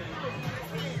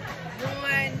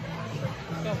 One.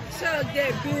 Chug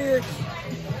that bitch.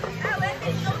 Oh, let me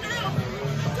go now.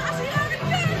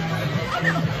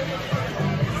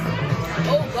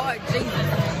 Oh, God, Jesus.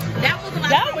 That was my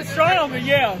That was strong,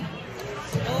 yeah.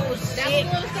 Oh, shit.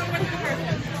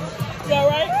 You all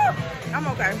right? I'm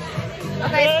okay.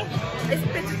 Okay, it's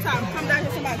picture time. Come down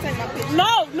here, somebody take my picture.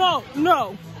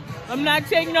 No. I'm not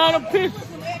taking on a picture.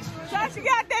 Tasha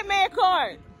got that man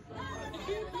card.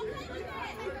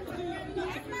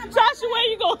 Tasha, where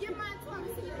you go?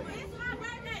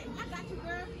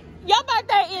 Your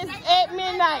birthday is at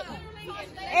midnight.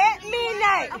 At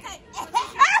midnight. Okay.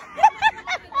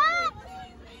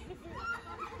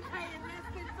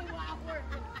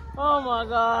 Oh my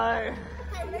God.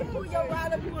 Hey, pull your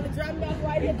ride up. You want to drive me back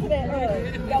right here to that,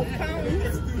 those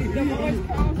cones. Them orange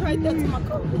cones right there to my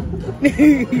car.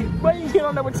 Where you get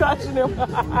on there with Tasha them?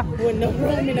 With no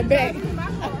room in the back.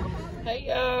 Hey,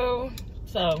 yo.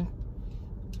 So,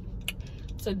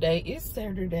 today is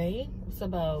Saturday. It's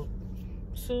about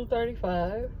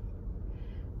 2:35.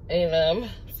 And I'm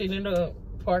sitting in the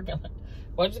parking lot.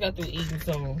 Well, I just got through eating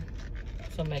some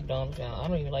McDonald's, y'all. I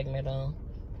don't even like McDonald's.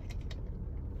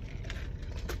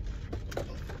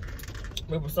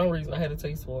 But for some reason, I had a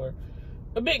taste for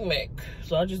a Big Mac.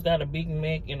 So I just got a Big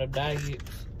Mac and a Diet.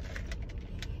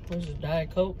 What's it?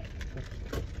 Diet Coke.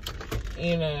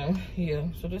 And, yeah.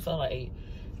 So that's all I ate.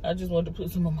 I just wanted to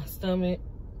put some on my stomach.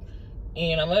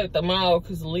 And I'm at the mall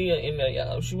because Leah in there,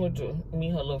 y'all. She went to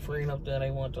meet her little friend up there.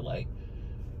 They wanted to, like,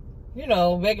 you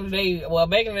know, back in the day,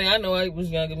 I know I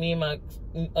was younger. Me and my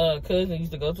cousin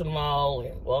used to go to the mall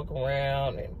and walk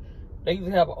around. And they used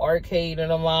to have an arcade in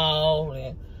the mall.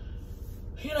 And,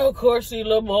 you know, of course, see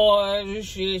little boys and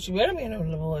shit. She better be in them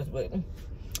little boys, but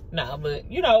nah, but,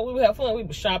 you know, we would have fun. We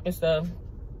would shop and stuff.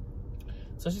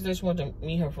 So she said she wanted to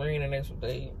meet her friend, and that's what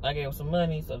I gave her some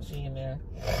money, so she in there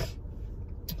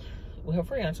with her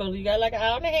friend. I told her, you got like an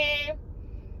hour and a half.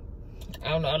 I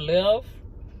don't know, I left.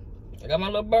 I got my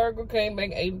little burger, came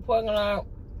back, ate the parking lot.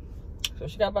 So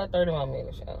she got about 30 more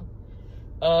minutes,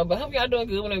 y'all. But hope y'all doing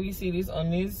good whenever you see this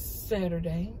on this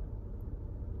Saturday.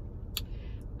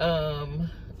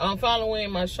 I'm finally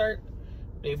wearing my shirt,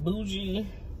 the bougie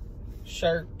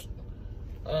shirt.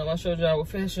 I showed y'all with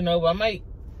Fashion Nova. I might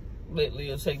let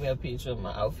Leah take me a picture of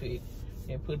my outfit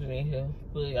and put it in here.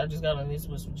 But I just got on this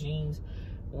with some jeans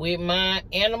with my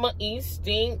Animal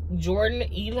Instinct Jordan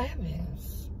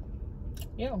 11s.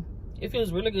 Yeah, it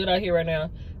feels really good out here right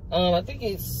now. I think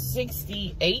it's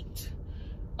 68.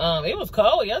 It was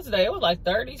cold yesterday. It was like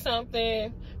 30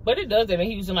 something. But it does that in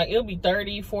Houston. Like, it'll be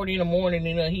 30, 40 in the morning,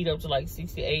 and it'll heat up to like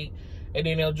 68. And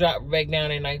then it'll drop back down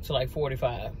at night to like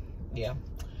 45. Yeah.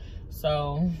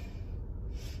 So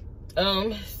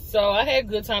I had a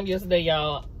good time yesterday,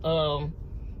 y'all.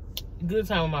 Good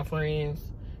time with my friends.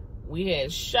 We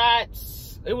had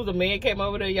shots. It was a man came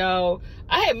over there, y'all.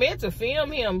 I had meant to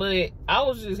film him, but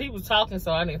he was talking,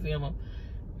 so I didn't film him.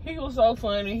 He was so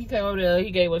funny. He came over there, he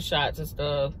gave us shots and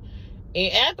stuff.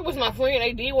 And afterwards, my friend,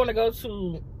 they did want to go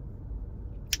to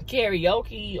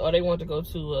karaoke, or they wanted to go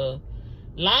to a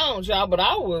lounge, y'all, but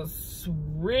I was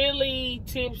really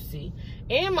tipsy.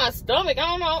 And my stomach,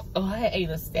 I don't know. Oh, I ate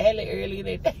a salad earlier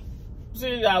that day.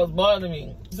 See, I was bothering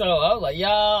me. So I was like,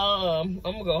 y'all, I'm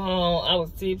gonna go home. I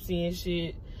was tipsy and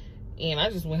shit. And I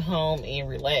just went home and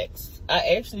relaxed.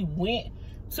 I actually went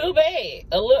to bed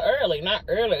a little early. Not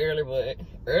early, but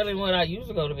early when I used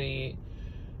to go to bed.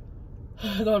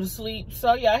 Go to sleep.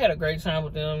 So yeah, I had a great time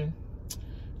with them.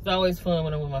 It's always fun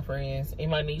when I'm with my friends. And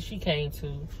my niece, she came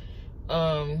too.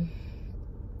 But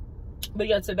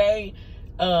yeah, today,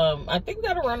 I think we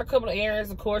gotta run a couple of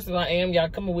errands. Of course, if I am, y'all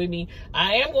coming with me.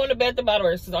 I am going to Bath and Body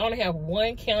Works, because I only have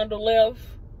one candle left.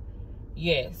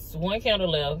 Yes, one candle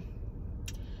left.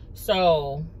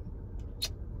 So,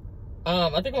 I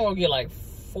think I'm gonna get like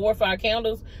 4 or 5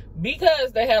 candles,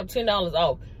 because they have $10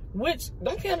 off. Which,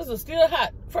 them candles are still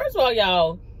hot. First of all,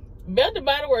 y'all, Bath and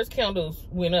Body Works candles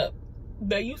went up.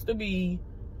 They used to be,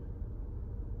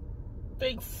 I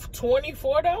think,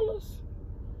 $24.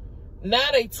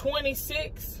 Now they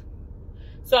 $26.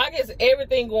 So I guess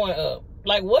everything going up.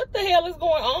 Like, what the hell is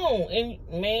going on?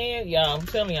 And man, y'all, I'm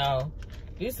telling y'all,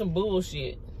 this is some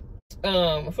bullshit.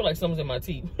 I feel like something's in my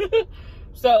teeth.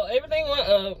 So everything went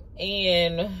up,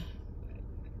 and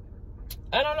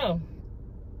I don't know.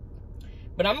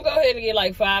 But I'm gonna go ahead and get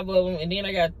like 5 of them, and then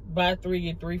I got buy 3,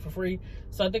 get 3 for free.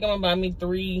 So I think I'm gonna buy me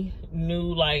 3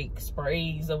 new like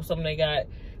sprays of something they got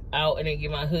out, and then get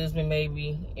my husband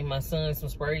maybe and my son some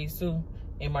sprays too,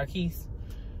 and Marquise.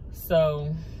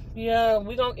 So yeah,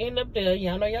 we gonna end up there.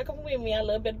 Y'all know y'all come with me. I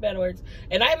love Bath and Body Works,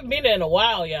 and I haven't been there in a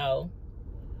while, y'all.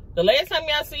 The last time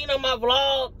y'all seen on my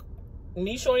vlog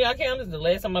me showing y'all candles, the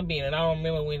last time I've been, and I don't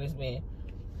remember when it's been.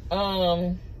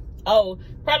 Oh,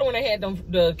 probably when they had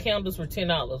the candles for $10.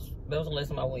 That was the last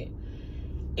time I went.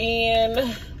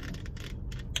 And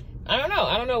I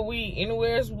don't know. We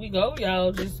anywhere as we go,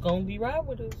 y'all just gonna be right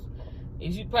with us.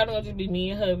 It's probably gonna just be me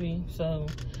and hubby. So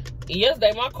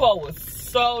yesterday my car was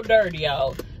so dirty,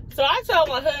 y'all. So I told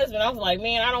my husband, I was like,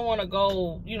 man, I don't want to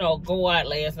go, go out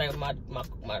last night with my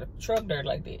truck dirty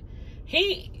like that.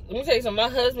 Let me tell you something. My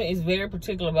husband is very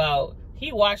particular about.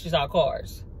 He washes our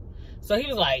cars. So he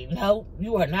was like, no,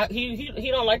 you are not.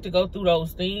 He don't like to go through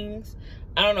those things.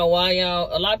 I don't know why, y'all.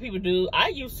 A lot of people do. I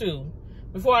used to.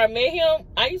 Before I met him,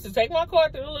 I used to take my car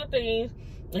through the little things.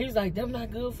 And he's like, them not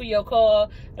good for your car.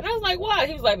 And I was like, why?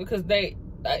 He was like, because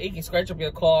it can scratch up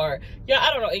your car. Yeah,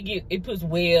 I don't know. It puts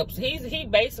webs. He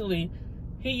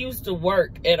used to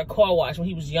work at a car wash when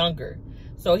he was younger.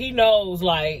 So he knows,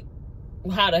 like,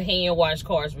 how to hand wash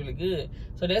cars really good.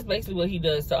 So that's basically what he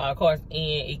does to our cars.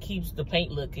 And it keeps the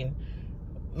paint looking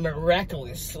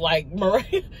miraculous. Like,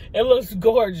 it looks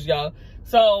gorgeous, y'all.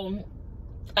 So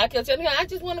I kept telling him, I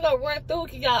just want to go run through,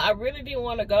 y'all. I really didn't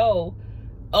want to go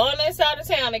on that side of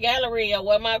town, the gallery,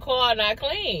 where my car not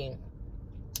clean.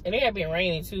 And it had been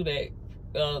raining too that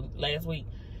last week.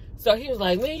 So he was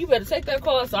like, man, you better take that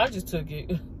car. So I just took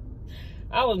it.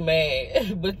 I was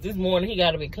mad. But this morning he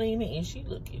got to be cleaning, and she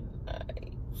looking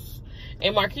nice.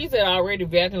 And Marquise had already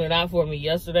vacuumed it out for me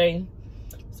yesterday.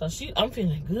 So I'm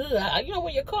feeling good.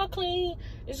 When your car clean,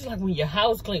 it's just like when your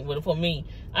house clean. But for me,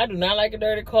 I do not like a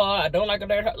dirty car. I don't like a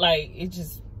dirty, like, it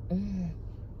just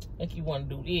make you want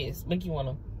to do this. Make you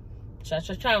want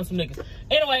to try on some niggas.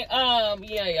 Anyway,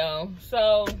 yeah, y'all.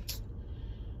 So,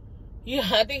 yeah,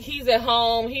 I think he's at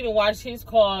home. He didn't wash his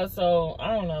car, so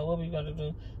I don't know what we gonna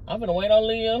do. I'm gonna wait on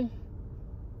Liam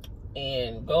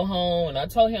and go home. And I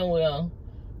told him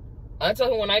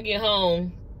when I get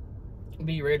home,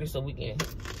 be ready so we can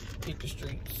hit the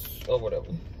streets or whatever.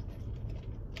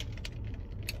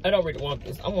 I don't really want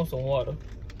this. I want some water.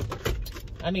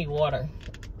 I need water.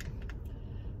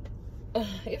 I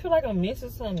feel like I'm missing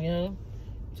something, y'all.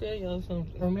 Tell y'all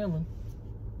something. Remember,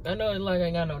 I know it's like I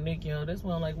ain't got no neck, y'all. That's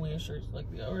why I like wearing shirts like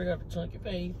this. I already got the chunky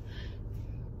page.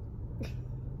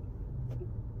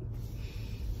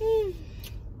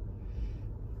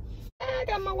 I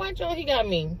got my watch on. He got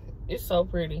me. It's so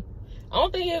pretty. I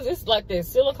don't think it's like that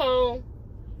silicone,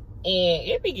 and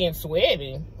it be getting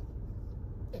sweaty,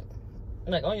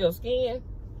 like on your skin.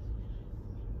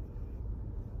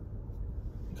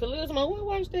 Cause what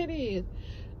watch that is?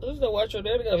 This is the watch your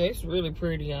daddy got me. It's really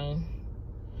pretty, y'all.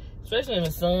 Especially in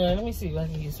the sun. Let me see if I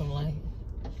can get some light.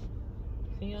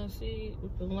 Can y'all see it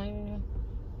with the light in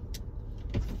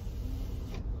it?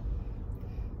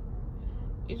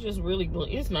 It's just really good.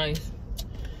 It's nice.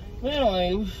 But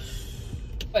anyway,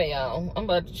 y'all, I'm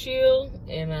about to chill,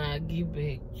 and I'll get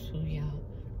back to y'all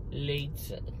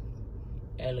later.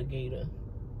 Alligator.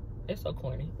 That's so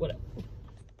corny. Whatever.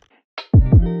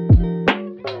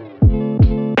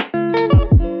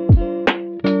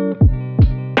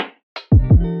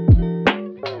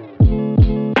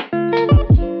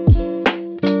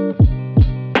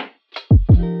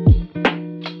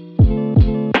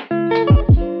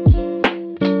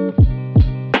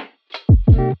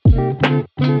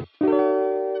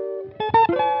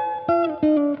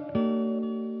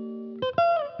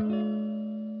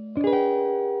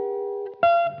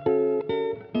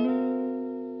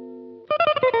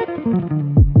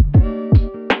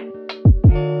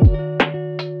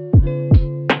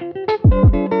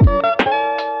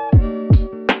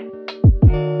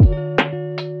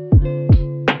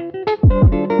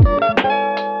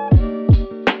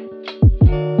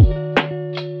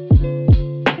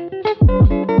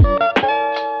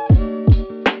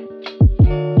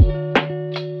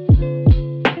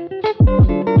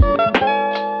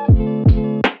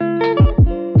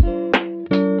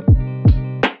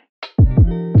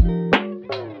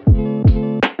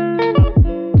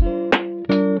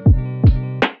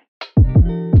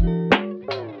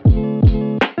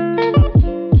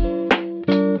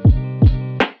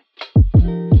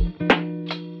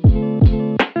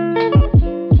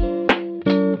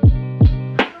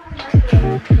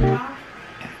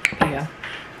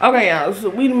 Okay, y'all, so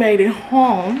we made it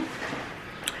home.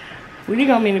 We didn't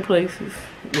go many places.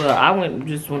 Well, I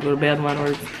just went to the Bath and Body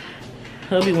Works.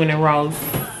 Hubby went in Ross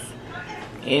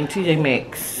and TJ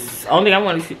Maxx. Only thing I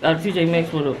wanted to TJ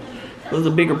Maxx was a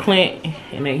bigger plant,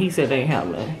 and then he said they didn't have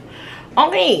none.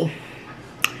 Okay,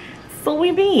 so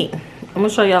we been. I'm gonna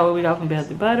show y'all what we got from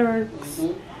Bath and Body Works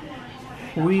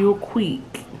real quick.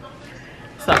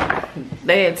 So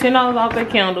they had $10 off their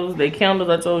candles. Their candles,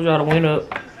 I told y'all, went up.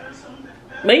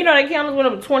 But you know, their candles went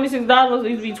up to $26. It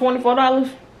used to be $24.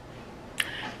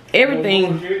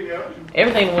 Everything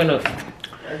went up.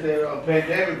 That's that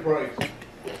pandemic price.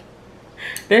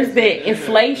 That's that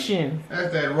inflation.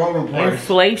 That's that Rona price.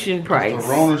 Inflation price. That's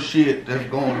the Rona shit that's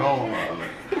going on.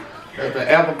 That's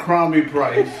the Abercrombie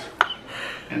price.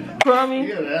 Crummy?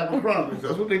 Yeah, the Abercrombie.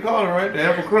 That's what they call it, right? The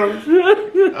Abercrombie.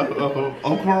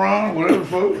 Uncle whatever the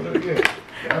fuck. Yeah.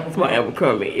 That's my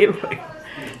Abercrombie. Anyway.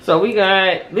 So we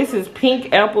got, this is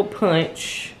pink apple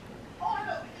punch.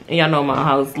 And y'all know my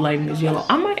house lighting is yellow.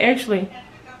 I might actually,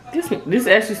 this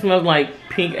actually smells like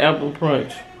pink apple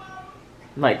punch.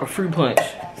 Like a fruit punch.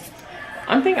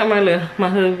 I think I might let my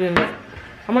husband,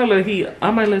 I might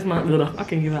let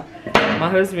my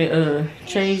husband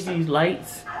change these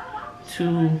lights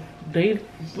to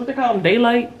what they call them,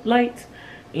 daylight lights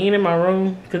in my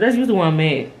room. Cause that's usually where I'm at.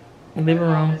 In the living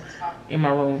room, in my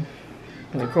room,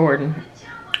 recording.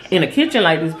 And the kitchen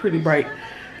light is pretty bright.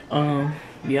 Yeah,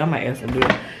 I might ask him to do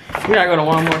it. We gotta go to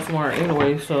Walmart tomorrow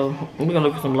anyway, so we're gonna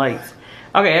look for some lights.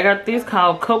 Okay, I got this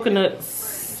called coconut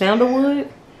sandalwood.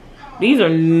 These are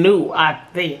new, I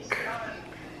think.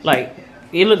 Like,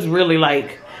 it looks really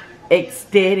like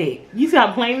aesthetic. You see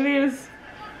how plain it is?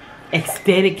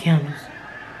 Aesthetic candles.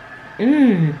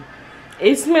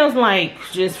 It smells like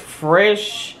just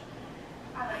fresh.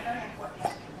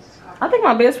 I think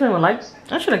my best friend would like,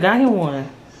 I should have got him one.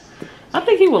 I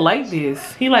think he would like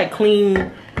this. He like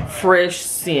clean, fresh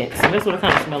scents. So that's what it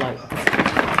kind of smell like.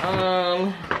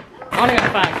 I only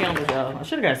got 5 candles, y'all. I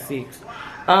should have got 6.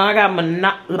 I got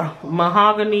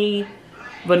mahogany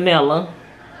vanilla.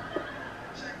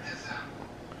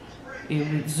 If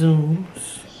it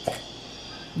zooms.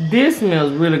 This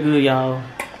smells really good, y'all.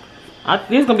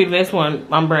 This is gonna be the next one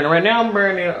I'm burning. Right now I'm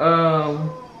burning,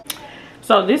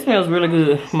 so this smells really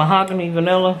good. Mahogany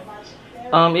vanilla.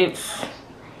 It's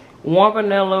warm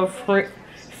vanilla,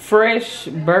 fresh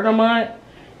bergamot,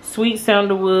 sweet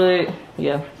sandalwood.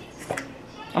 Yeah,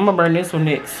 I'm gonna burn this one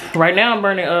next. Right now I'm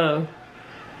burning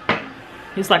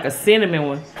it's like a cinnamon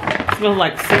one. It smells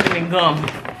like cinnamon gum.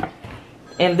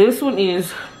 And this one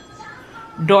is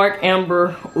dark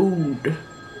amber oud.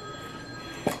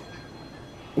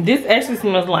 This actually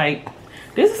smells like,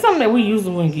 this is something that we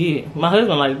usually wouldn't get. My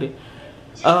husband liked it.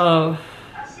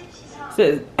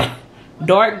 Says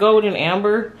dark golden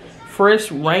amber,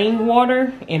 fresh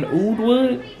rainwater, and oud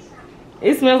wood.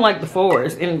 It smells like the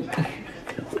forest and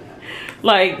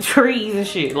like trees and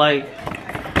shit. Like,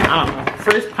 I don't know,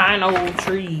 fresh pine old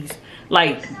trees.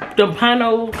 Like the pine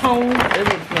old cones, that's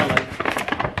what it smells like.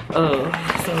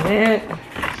 So that.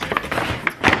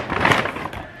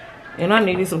 And I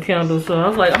needed some candles, so I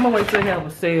was like, I'm gonna wait till they have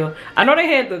a sale. I know they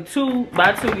had the 2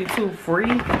 buy 2 get 2 free.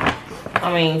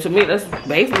 I mean, to me, that's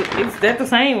basically, that's the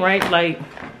same, right? Like,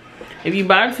 if you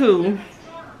buy 2,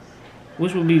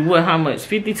 which would be what, how much?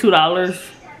 $52.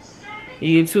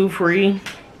 You get 2 free.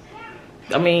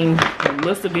 I mean,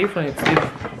 what's the difference?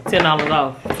 It's $10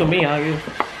 off. To me, I guess.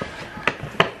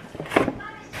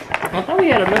 I thought we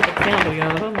had another candle,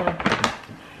 y'all. Hold on.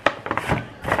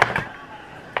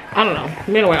 I don't know.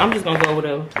 Anyway, I'm just gonna go over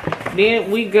there. Then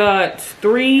we got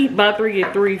 3 buy 3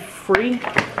 get 3 free.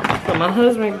 So my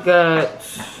husband got,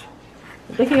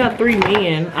 I think he got 3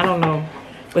 men. I don't know.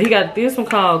 But he got this one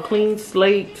called Clean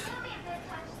Slate.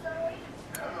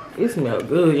 It smells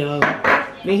good, y'all.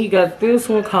 Then he got this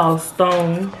one called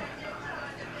Stone.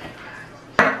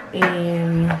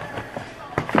 And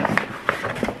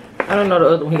I don't know the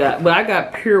other one he got. But I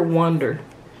got Pure Wonder.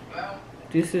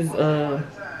 This is,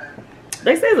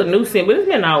 they say it's a new scent, but it's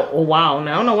been out a while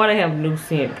now. I don't know why they have new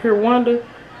scent. Pure Wonder.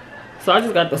 So I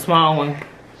just got the small one.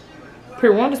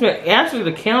 Pure Wonder smell. Actually,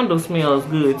 the candle smells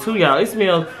good too, y'all. It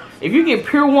smells. If you get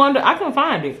Pure Wonder, I can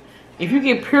find it. If you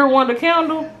get Pure Wonder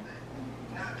candle,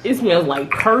 it smells like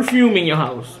perfume in your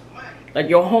house. Like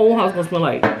your whole house gonna smell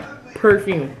like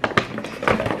perfume.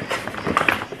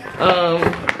 Oh,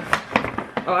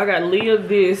 I got Leah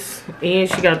this, and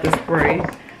she got the spray.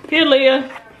 Here, Leah.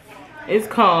 It's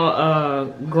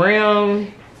called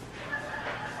Grwm.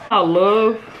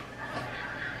 Alot.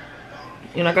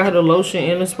 And I got her the lotion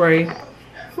and the spray.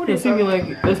 What is it? Like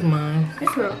it? That's mine.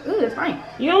 It's real good. It's fine.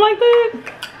 You don't like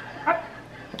that?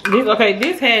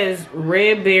 This has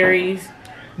red berries,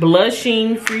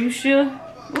 blushing fuchsia,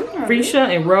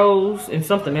 and rose, and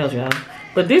something else, y'all.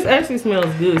 But this actually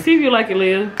smells good. See if you like it,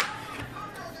 Leah.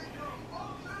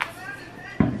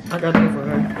 I got that for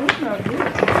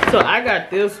her. So I got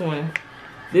this one.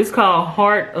 This called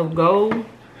Heart of Gold.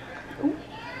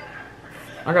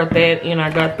 I got that, and I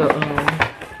got the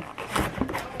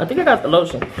I think I got the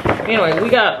lotion. Anyway, we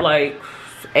got like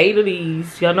 8 of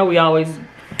these. Y'all know we always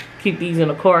keep these in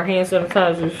the car, hand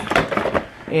sanitizers.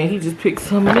 And he just picked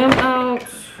some of them out.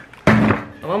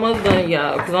 I'm almost done,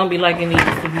 y'all, because I don't be liking these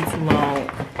to be too long.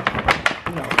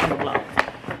 No, on the block.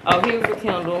 Oh, here's the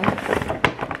candle.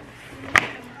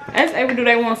 Ask Avery, do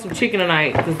they want some chicken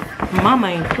tonight? Because mama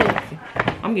ain't cooking.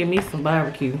 I'm getting me some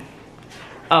barbecue.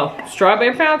 Oh,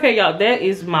 strawberry pound cake, y'all. That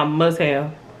is my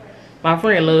must-have. My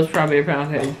friend loves strawberry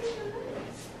pound cake.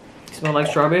 It smell like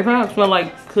strawberry pound. It smell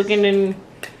like cooking in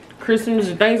Christmas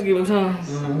and Thanksgiving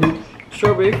time.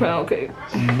 Strawberry pound cake.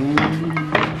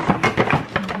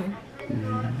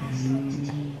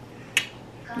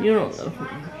 You don't know.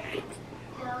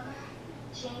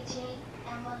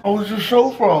 I was just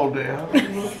so for all day.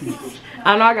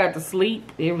 I know I got to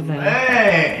sleep, everything.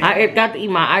 Man. I got to eat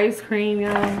my ice cream,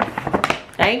 y'all.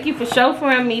 Thank you for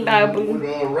chauffeuring me, baby. With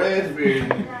raspberry.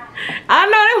 I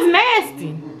know, that was nasty.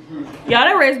 Y'all,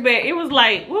 that raspberry, it was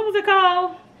like, what was it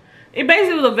called? It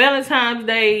basically was a Valentine's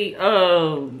Day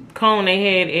cone they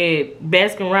had at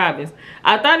Baskin Robbins.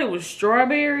 I thought it was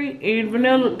strawberry and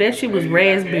vanilla. That shit was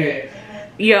raspberry.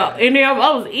 Yeah, and then I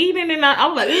was eating and I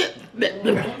was like,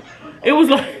 it was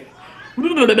like,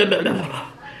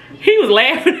 he was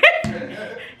laughing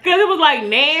because it was like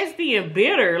nasty and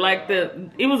bitter. Like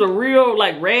it was a real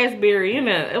like raspberry in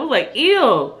it. It was like,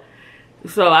 ew.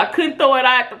 So I couldn't throw it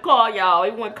out the car, y'all.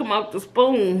 It wouldn't come out the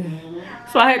spoon.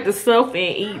 So I had to suck and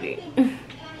eat it.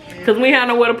 Because we had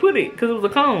nowhere to put it. Because it was a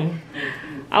cone.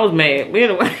 I was mad. But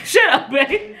anyway, shut up,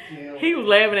 baby. He was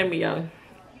laughing at me, y'all.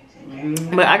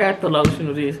 But I got the lotion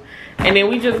of this. And then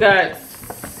we just got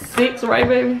 6, right,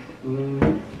 baby?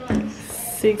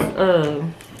 6,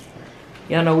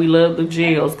 y'all know we love the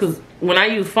gels. Because when I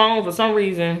use foam, for some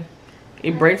reason,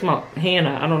 it breaks my hand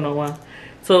out. I don't know why.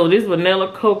 So this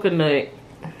vanilla coconut,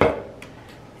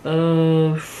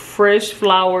 fresh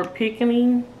flower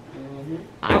picking.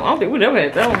 I don't think we never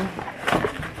had that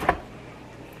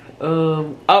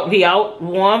one. Oh, he out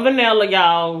 1 vanilla,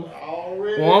 y'all.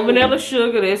 1 vanilla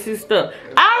sugar. That's his stuff.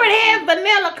 I already have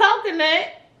vanilla coconut.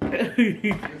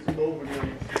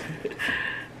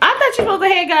 I thought you supposed to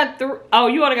have got 3. Oh,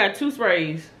 you only got 2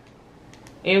 sprays.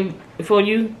 And for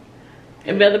you,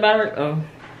 and Better Butter. Oh.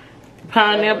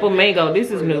 Pineapple mango. This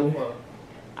is new.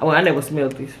 Well, I never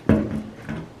smelled this.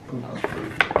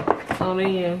 Oh,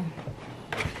 then.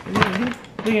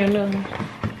 Here,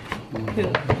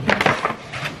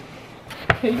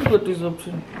 you put this up to,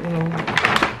 you know.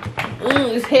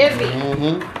 It's heavy.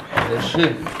 That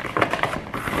shit.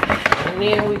 And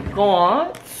then we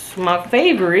got my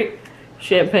favorite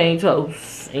champagne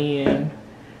toast and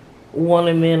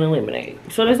watermelon lemonade.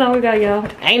 So that's all we got, y'all.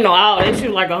 Ain't no all that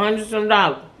shit like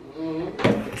 $100-some.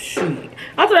 Shoot.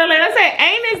 I told that lady, I said,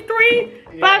 ain't this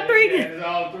 3 by 3? Yeah, it's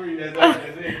all 3. That's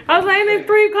it. I was like, ain't this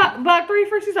 3 by 3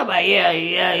 for? She's like, yeah,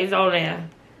 it's on there.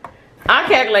 I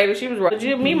calculated, she was right.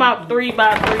 Just me my 3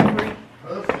 by 3.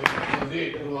 That's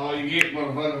it. That's all you get,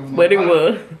 motherfucker. But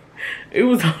it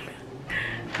was on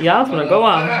there. Y'all's gonna go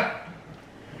out.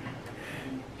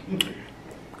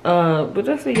 But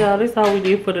that's it, y'all. That's all we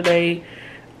did for today.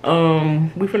 We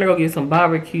finna go get some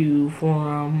barbecue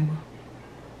from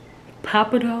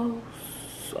Papados.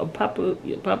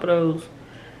 Papados.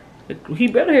 He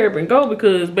better hurry up and go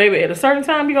because, baby, at a certain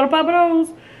time you go to Papados,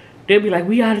 they'll be like,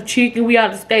 we out of chicken, we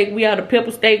out of steak, we out of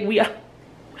pepper steak, we got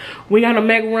no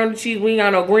macaroni and cheese, we ain't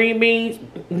got no green beans,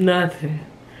 nothing.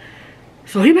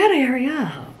 So he better hurry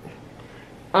up.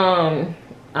 I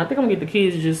think I'm gonna get the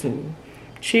kids just some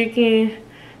chicken.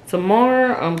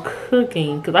 Tomorrow I'm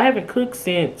cooking because I haven't cooked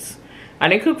since. I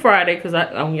didn't cook Friday because I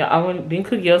didn't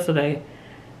cook yesterday.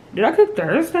 Did I cook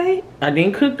Thursday? I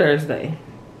didn't cook Thursday.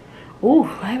 Ooh,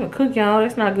 I haven't cooked, y'all.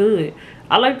 That's not good.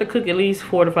 I like to cook at least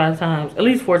 4 to 5 times. At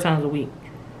least 4 times a week.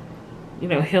 You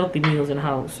know, healthy meals in the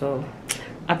house. So,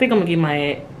 I think I'm going to get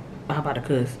my... How about a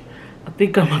cuss? I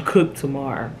think I'm going to cook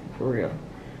tomorrow. For real.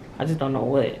 I just don't know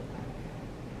what.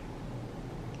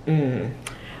 Okay,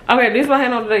 this is what I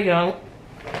had on today, y'all.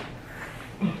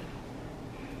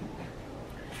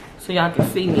 So, y'all can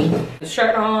see me. The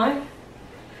shirt on.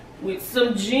 With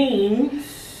some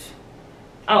jeans.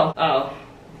 Oh.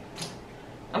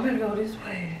 I'm gonna go this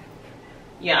way.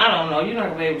 Yeah, I don't know. You're not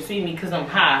gonna be able to see me because I'm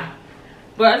high.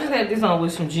 But I just had this on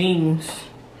with some jeans.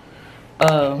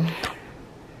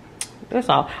 That's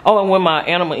all. Oh, and with my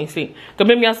animal instinct. Cause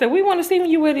maybe I said, we want to see when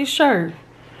you wear this shirt.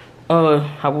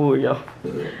 I would, y'all.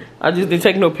 I just didn't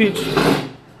take no picture.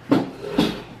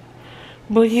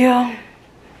 But yeah,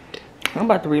 I'm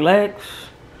about to relax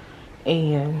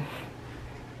and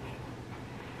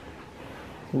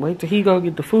wait till he go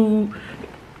get the food.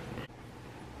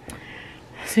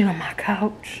 Sit on my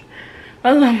couch.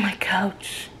 I love my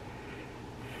couch.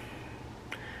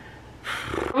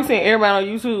 We seen everybody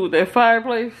on YouTube with that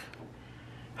fireplace.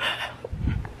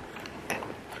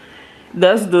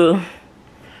 That's the...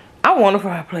 I want a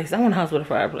fireplace. I want a house with a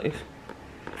fireplace.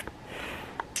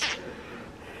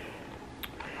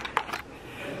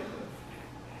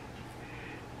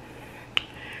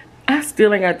 I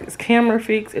still ain't got this camera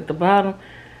fixed at the bottom.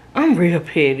 I'm real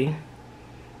petty.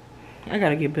 I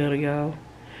gotta get better, y'all.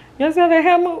 Y'all saw that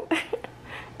hair move?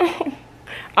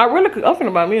 I really could. I'm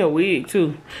finna buy me a wig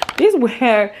too. This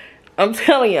hair, I'm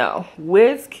telling y'all,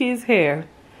 West Kids hair,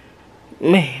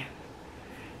 man.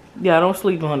 Y'all don't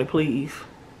sleep on it, please.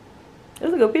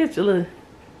 That's a good picture, look.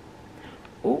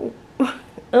 Ooh,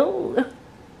 oh,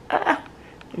 ah.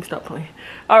 Let me stop playing.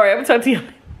 All right, I'm gonna talk to you.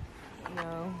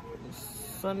 No,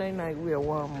 Sunday night we at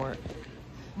Walmart.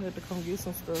 We had to come get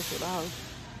some stuff for the house.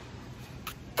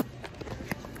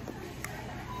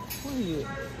 What are you?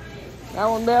 That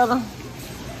one better?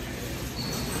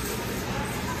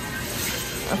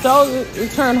 I told you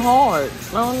it turned hard,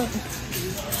 don't it?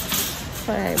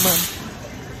 Say hey, Bubba.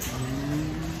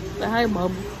 Say hey,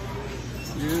 Bubba.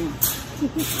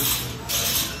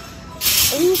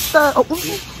 You start. Oh, what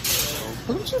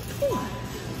you think?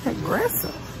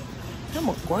 Aggressive. I'm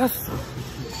aggressive.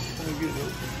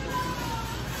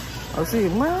 Oh, see,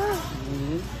 man.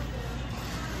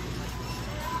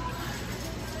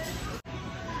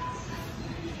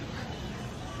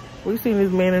 We seen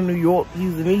this man in New York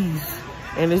using these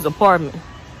in his apartment.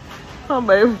 Come on,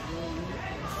 baby.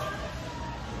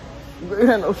 We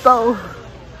had no stove.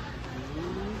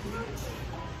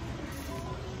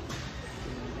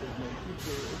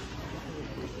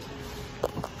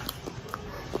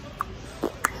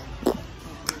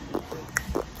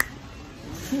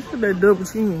 Look at that double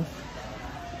chin.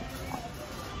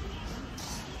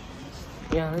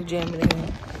 Yeah, they jamming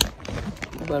in.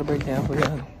 I'm about to break down for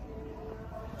y'all.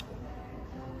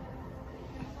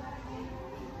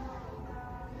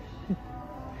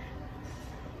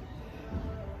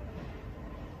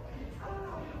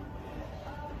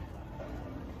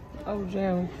 Oh,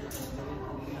 Jeremy.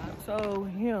 I told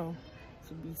him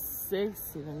to be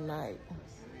sexy tonight.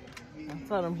 I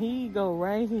told him he go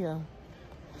right here.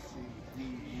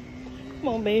 Come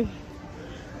on, baby.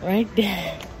 Right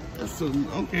there. That's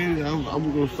okay, I'm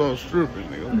gonna start stripping.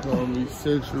 They gonna call me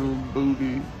sexual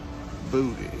booty.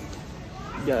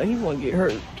 Yeah, he wanna get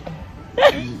hurt.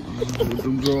 With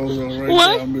them drawers on right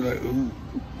What? now, I'll be like, ooh,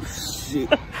 shit.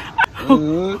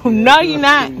 No, you're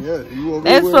not. Yeah, you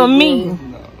that's for me. No.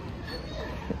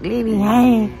 Lily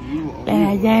hand.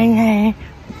 That young hand.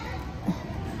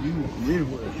 You want me to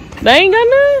wear it. They ain't got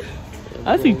none?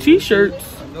 I see t-shirts.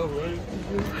 I know, right?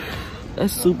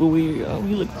 That's super weird, y'all.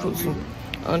 We looking for some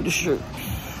undershirts.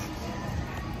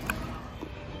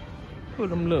 Put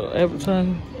them little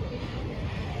advertising.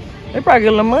 They probably get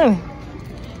a little money.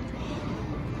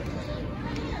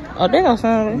 Oh, they gonna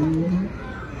sign it.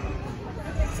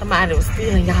 Somebody was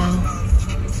stealing y'all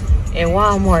in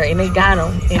Walmart and they got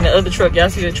them in the other truck. Y'all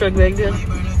see the truck back there?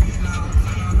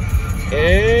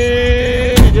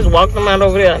 And they just walked them out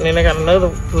over there and then they got another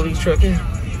police truck here.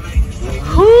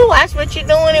 Who? Watch what you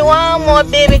doing in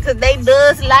Walmart, baby, because they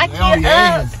does lock you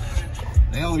up.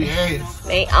 They on your ass.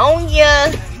 They own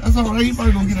ya. That's all right. You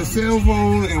probably gonna get a cell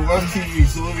phone and watch TV.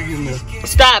 So let me get in there.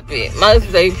 Stop it. Most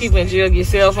of the people in jail get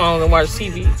cell phones and watch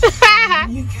TV.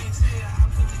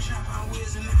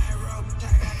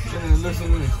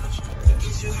 Listen to this.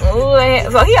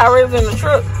 Ooh, so he already was in the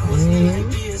truck.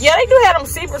 Yeah, they do have them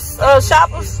secret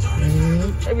shoppers.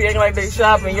 They be acting like they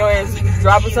shopping your ass,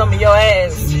 dropping something in your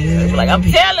ass. They be like, I'm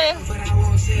telling.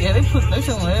 Yeah, they put that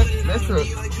on that truck.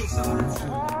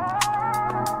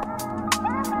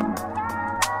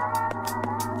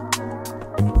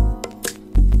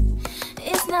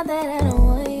 It's not that I don't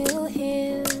want you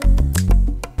here.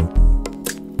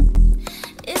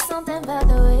 It's something about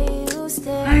the way you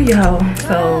stare. Hi y'all,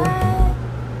 so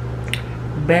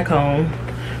back home,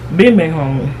 been back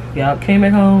home. Y'all came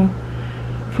back home,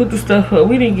 put the stuff up.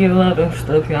 We didn't get a lot of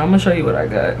stuff, y'all. I'm gonna show you what I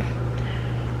got.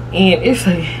 And it's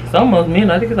almost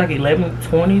midnight. I think it's like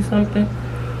 11:20 something.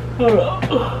 Hold on.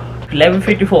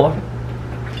 11:54.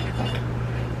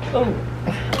 Oh,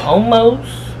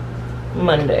 almost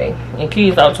Monday. And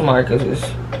kids out tomorrow because it's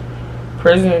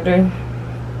President Day.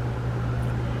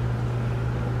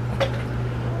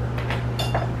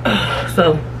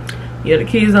 So yeah, the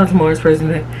kids on tomorrow's person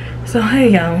day. So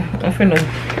hey y'all, I'm finna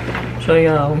show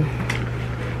y'all.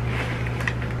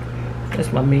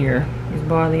 That's my mirror. It's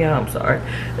bothering y'all. I'm sorry.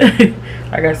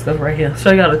 I got stuff right here.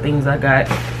 Show y'all the things I got.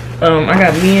 I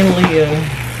got me and Leah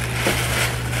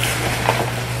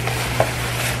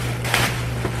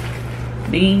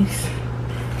these.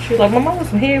 She was like, my mom wants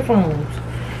some headphones,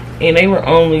 and they were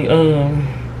only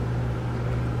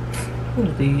what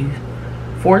are these?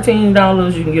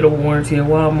 $14. You can get a warranty at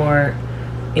Walmart,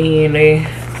 and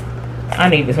I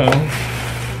needed some,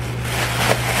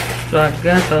 so I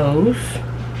got those.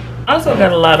 I also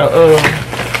got a lot of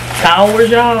towels,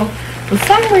 y'all. For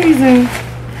some reason,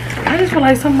 I just feel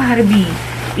like somebody be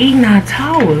eating our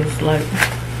towels. Like,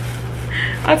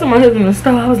 I told my husband in the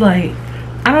store, I was like,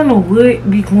 I don't know what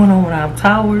be going on with our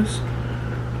towers,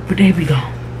 but they be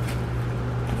gone.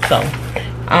 So,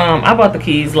 I bought the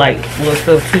kids like little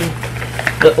stuff too.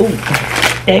 But ooh,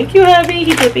 thank you, hubby.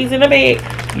 He put these in the bag,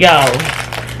 y'all.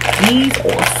 These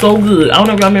are so good. I don't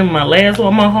know if y'all remember my last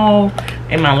one, my haul,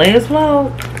 and my last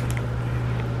vlog.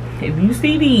 If you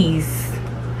see these,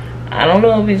 I don't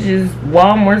know if it's just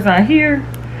Walmart's out here.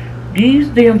 These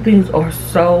damn things are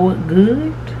so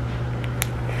good.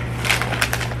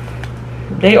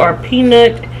 They are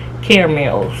peanut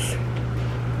caramels.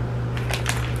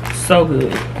 So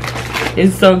good.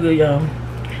 It's so good, y'all.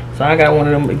 So I got one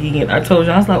of them again. I told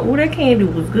you, I was like, oh, that candy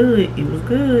was good. It was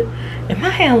good. And my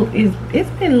hair it's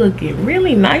been looking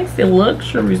really nice and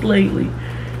luxurious lately.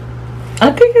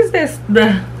 I think it's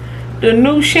the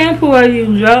new shampoo I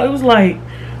use, y'all. It was like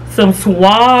some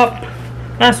Swab.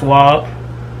 Not Swab.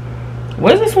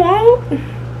 Was it Swab?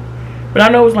 But I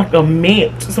know it was like a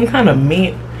mint. Some kind of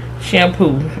mint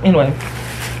shampoo. Anyway,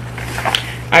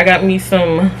 I got me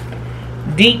some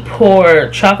deep pore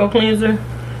chocolate cleanser.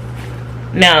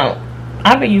 Now,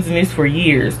 I've been using this for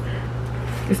years.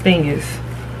 This thing is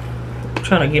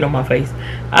trying to get on my face.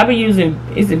 I've been using,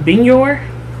 is it Benyor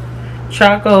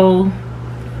Choco?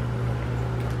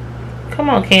 Come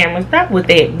on, camera, stop with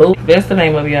that, boo. That's the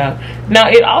name of y'all. Now,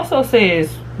 it also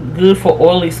says good for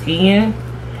oily skin.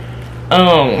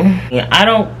 I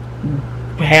don't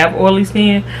have oily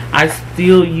skin. I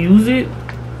still use it.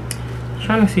 I'm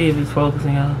trying to see if it's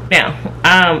focusing, y'all. Now,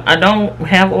 I don't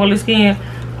have oily skin.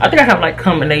 I think I have like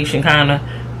combination kind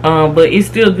of, but it's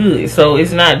still good. So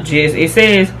it's not just, it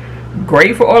says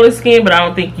great for oily skin, but I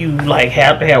don't think you like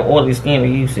have to have oily skin to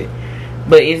use it.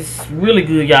 But it's really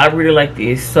good, y'all. I really like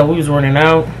this. So we was running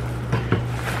out.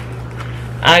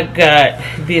 I got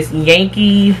this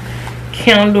Yankee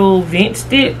candle vent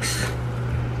sticks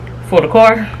for the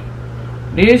car.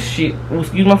 This shit,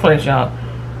 excuse my French, y'all.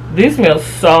 This smells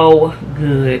so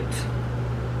good.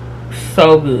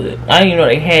 So good. I didn't even know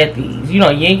they had these. You know,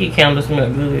 Yankee candles smell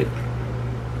good.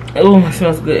 Oh, it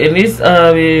smells good. And this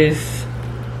is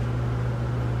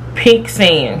pink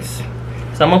sands.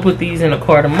 So I'm gonna put these in the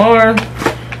car tomorrow,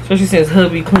 especially since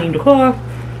hubby cleaned the car.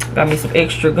 Got me some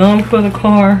extra gum for the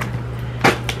car.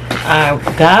 I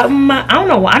got my, I don't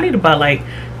know why, I need to buy like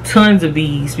tons of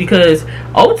these, because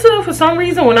Ulta, for some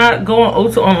reason, when I go on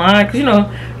Ulta online, because you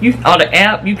know, on the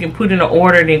app you can put in an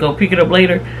order and then go pick it up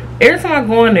later. Every time I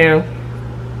go in there,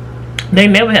 they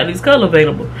never have these colors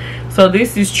available. So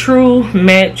this is True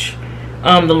Match,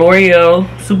 the L'Oreal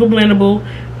Super Blendable,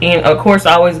 and of course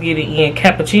I always get it in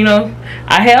Cappuccino.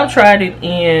 I have tried it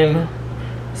in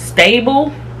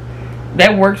Stable.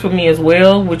 That works for me as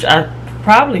well, which I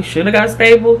probably should have got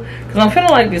Stable, because I'm feeling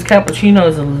like this Cappuccino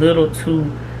is a little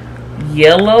too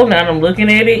yellow now that I'm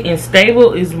looking at it, and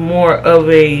Stable is more of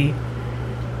a,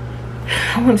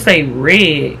 I wouldn't say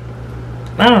red,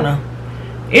 I don't know.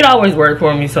 It always worked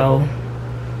for me, so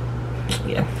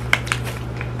yeah.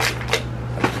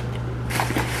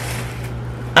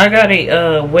 I got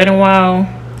a Wet n Wild,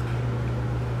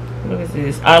 what is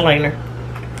this, eyeliner.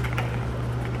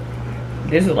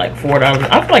 This is like $4.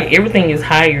 I feel like everything is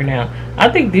higher now. I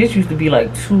think this used to be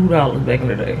like $2 back in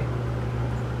the day,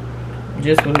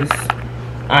 just for this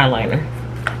eyeliner.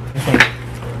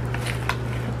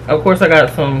 Of course I got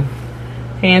some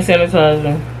hand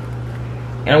sanitizer,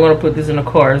 and I'm gonna put this in the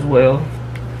car as well.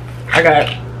 I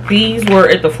got, these were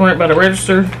at the front by the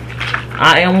register.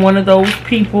 I am one of those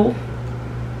people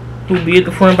who be at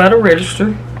the front by the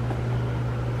register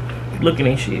looking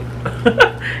at shit.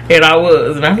 And I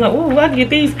was, and I was like, oh, I can get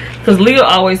these, because Leah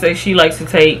always says she likes to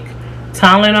take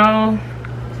Tylenol.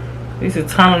 This is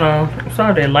Tylenol. I'm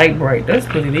sorry that light bright, that's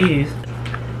what it is.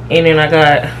 And then I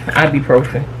got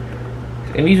ibuprofen,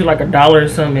 and these are like $1 or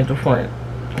something at the front.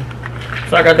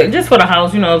 So I got that just for the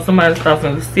house, you know, if somebody starts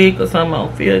feeling sick or something, I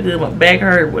don't feel good, my back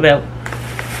hurt, whatever.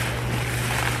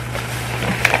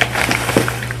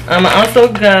 I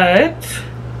also got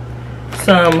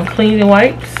some cleansing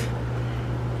wipes,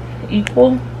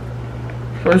 equal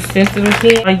for sensitive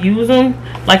skin. I use them.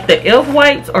 Like the elf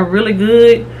wipes are really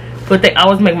good, but they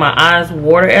always make my eyes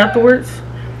water afterwards.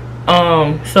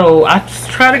 So I just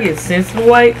try to get sensitive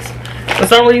wipes. For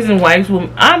some reason, wipes will.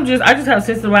 I just have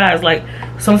sensitive eyes. Like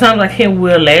sometimes I can't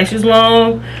wear lashes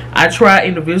long. I try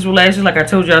individual lashes, like I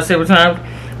told y'all several times.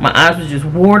 My eyes was just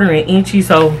watering and itchy,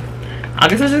 so I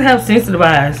guess I just have sensitive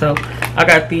eyes. So I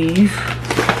got these.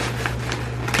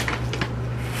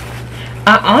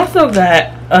 I also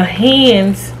got a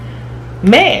hands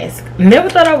mask. Never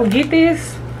thought I would get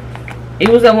this. It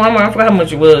was at Walmart. I forgot how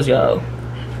much it was, y'all.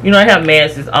 You know, I have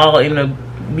masks all in the,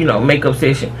 you know, makeup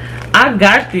section. I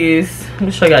got this. Let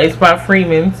me show y'all. It's by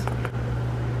Freeman's.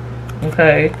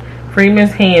 Okay.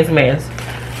 Freeman's hands mask.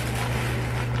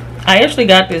 I actually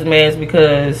got this mask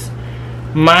because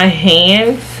my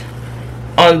hands,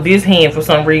 on this hand for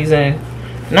some reason,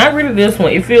 not really this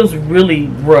one, it feels really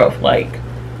rough. Like,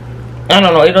 I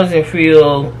don't know, it doesn't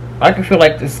feel, I can feel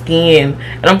like the skin.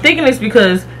 And I'm thinking it's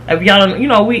because if y'all, you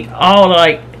know, we all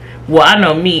like, well, I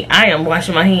know me, I am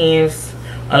washing my hands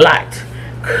a lot.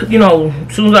 You know,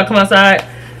 as soon as I come outside,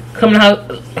 coming out,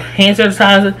 hand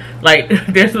sanitizer, like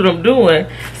that's what I'm doing.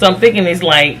 So I'm thinking it's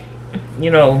like,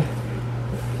 you know,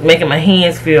 making my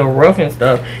hands feel rough and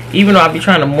stuff, even though I be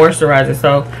trying to moisturize it.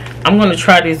 So I'm gonna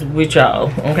try this with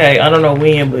y'all. Okay, I don't know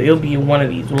when, but it'll be in one of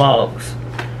these vlogs.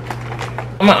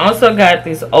 I also got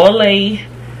this Olay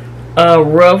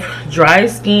Rough Dry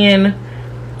Skin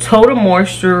Total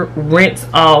Moisture Rinse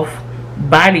Off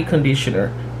Body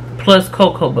Conditioner plus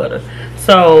cocoa butter.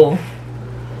 So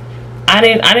I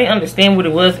didn't understand what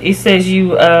it was. It says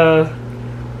you I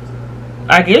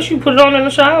guess you put it on in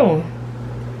the shower.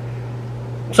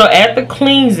 So after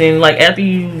cleansing, like after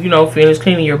you know, finish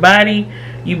cleaning your body,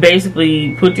 you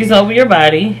basically put this over your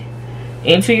body,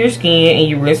 into your skin, and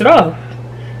you rinse it off.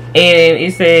 And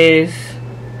it says,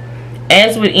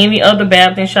 as with any other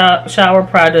bath and shower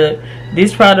product,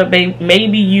 this product may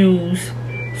be used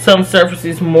some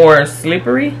surfaces more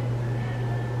slippery.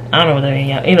 I don't know what that means,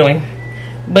 y'all. Anyway,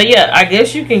 but yeah, I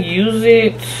guess you can use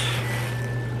it.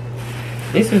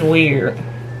 This is weird.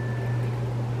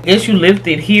 I guess you lift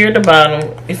it here at the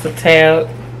bottom. It's a tab,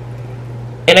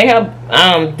 and they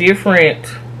have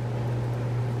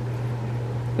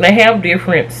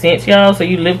different scents, y'all. So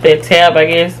you lift that tab, I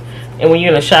guess, and when you're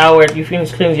in the shower, after you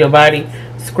finish cleansing your body,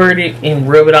 squirt it and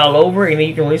rub it all over, and then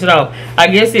you can rinse it off. I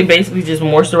guess it basically just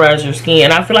moisturizes your skin,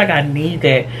 and I feel like I need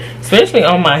that, especially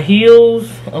on my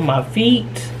heels, on my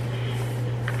feet.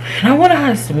 And I wonder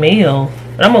how it smells.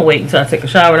 But I'm gonna wait until I take a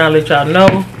shower and I'll let y'all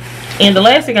know. And the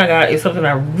last thing I got is something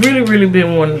I really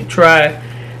been wanting to try.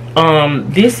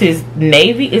 This is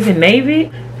navy. Is it navy?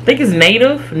 I think it's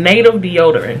native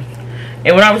deodorant.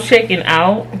 And when I was checking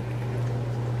out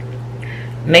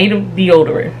native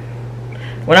deodorant,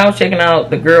 when I was checking out,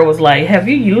 the girl was like, have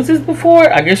you used this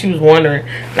before? I guess she was wondering.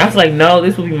 And I was like, no,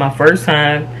 this will be my first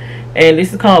time. And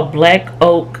this is called Black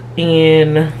Oak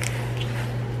and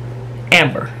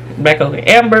Amber. Black Oak and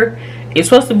Amber. It's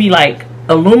supposed to be like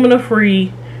aluminum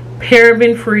free,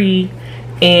 paraben free,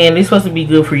 and it's supposed to be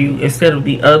good for you instead of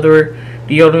the other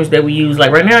deodorants that we use.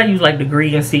 Like right now I use like the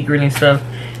Grwm Secret and stuff,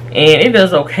 and it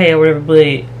does okay or whatever,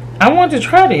 but I want to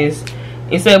try this.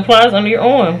 It said applies under your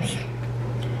arms.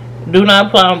 Do not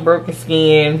apply on broken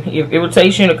skin. If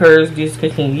irritation occurs,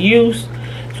 discontinue use.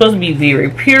 It's supposed to be very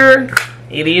pure.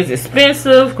 It is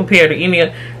expensive compared to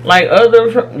any like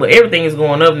other, well, everything is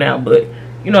going up now, but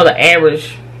you know, the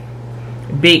average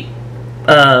big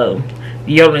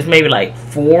deodorant is maybe like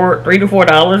 $3 to $4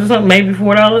 or something, maybe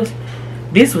 $4.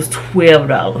 This was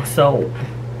 $12, so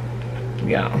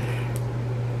yeah.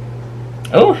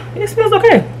 Oh, it smells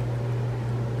okay.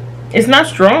 It's not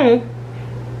strong.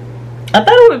 I thought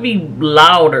it would be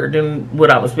louder than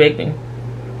what I was expecting,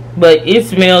 but it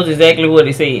smells exactly what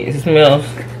it says. It smells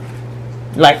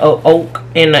like oak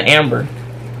and the amber.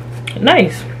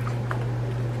 Nice.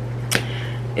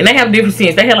 And they have different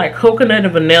scents. They had like coconut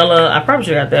and vanilla. I probably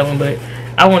should have got that one, but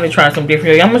I want to try some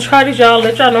different. I'm gonna try this, y'all.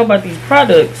 Let y'all know about these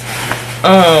products.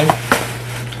 A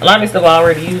lot of this stuff I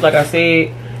already use, like I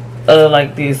said.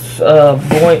 Like this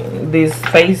this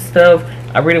face stuff.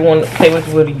 I really want to play with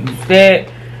you to use that.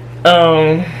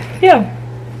 Yeah.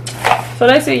 So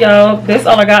that's it, y'all. That's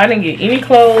all I got. I didn't get any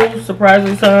clothes,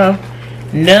 surprisingly time.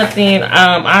 Nothing.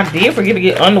 I did forget to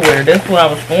get underwear. That's what I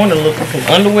was going to look for, some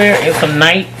underwear and some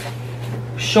night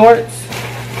shorts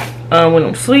when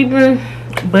I'm sleeping,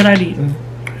 but I didn't.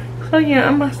 So yeah,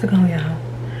 I must have gone, y'all.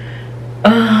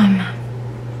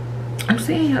 I'm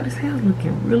seeing y'all, this hair's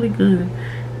looking really good.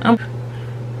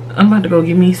 I'm about to go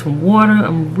get me some water.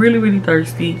 I'm really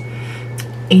thirsty.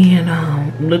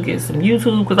 And look at some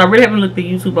YouTube, because I really haven't looked at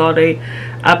YouTube all day.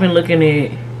 I've been looking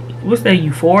at, what's that,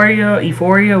 Euphoria,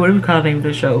 what do we call the name of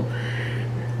the show?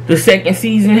 The second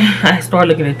season. I started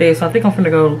looking at that, so I think I'm gonna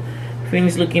go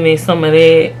finish looking at some of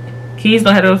that. Kids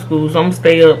don't have to go to school, so I'm gonna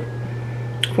stay up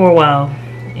for a while.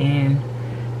 And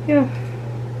yeah,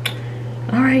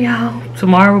 all right, y'all,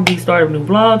 tomorrow will be starting a new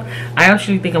vlog. I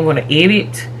actually think I'm gonna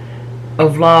edit a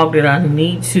vlog that I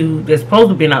need to, that's supposed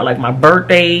to be not like my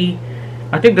birthday.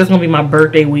 I think that's gonna be my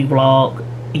birthday week vlog.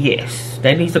 Yes,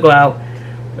 that needs to go out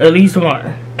at least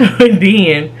tomorrow. And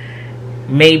then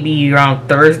maybe around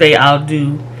Thursday I'll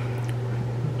do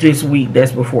this week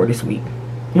that's before this week.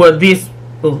 Well, this,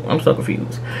 oh, I'm so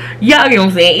confused. Y'all get what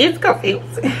I'm saying? It's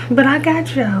confusing, but I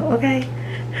got y'all, okay?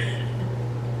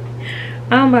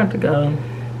 I'm about to go.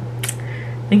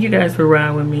 Thank you guys for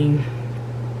riding with me,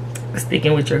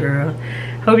 sticking with your girl.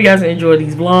 Hope you guys enjoy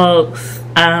these vlogs.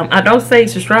 I don't say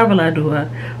subscribe while I do it,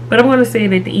 but I'm gonna say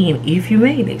it at the end. If you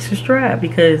made it, subscribe,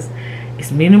 because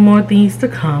it's many more things to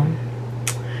come.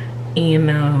 And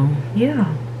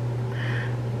yeah,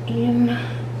 and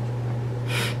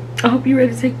I hope you're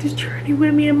ready to take this journey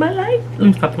with me in my life. Let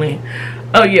me stop playing.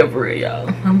 Oh yeah, for real, y'all.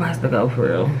 I'm about to go for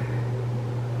real.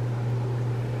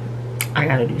 I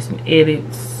gotta do some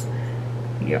edits,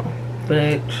 yeah,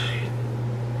 but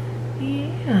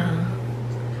yeah,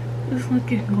 it's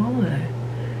looking good.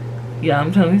 Yeah,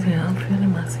 I'm telling you, I'm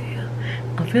feeling myself.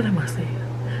 I'm feeling myself.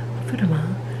 I'm feeling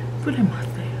myself. Feeling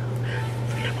myself.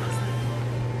 Feeling myself.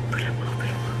 Feeling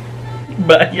myself.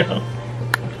 Bye, y'all.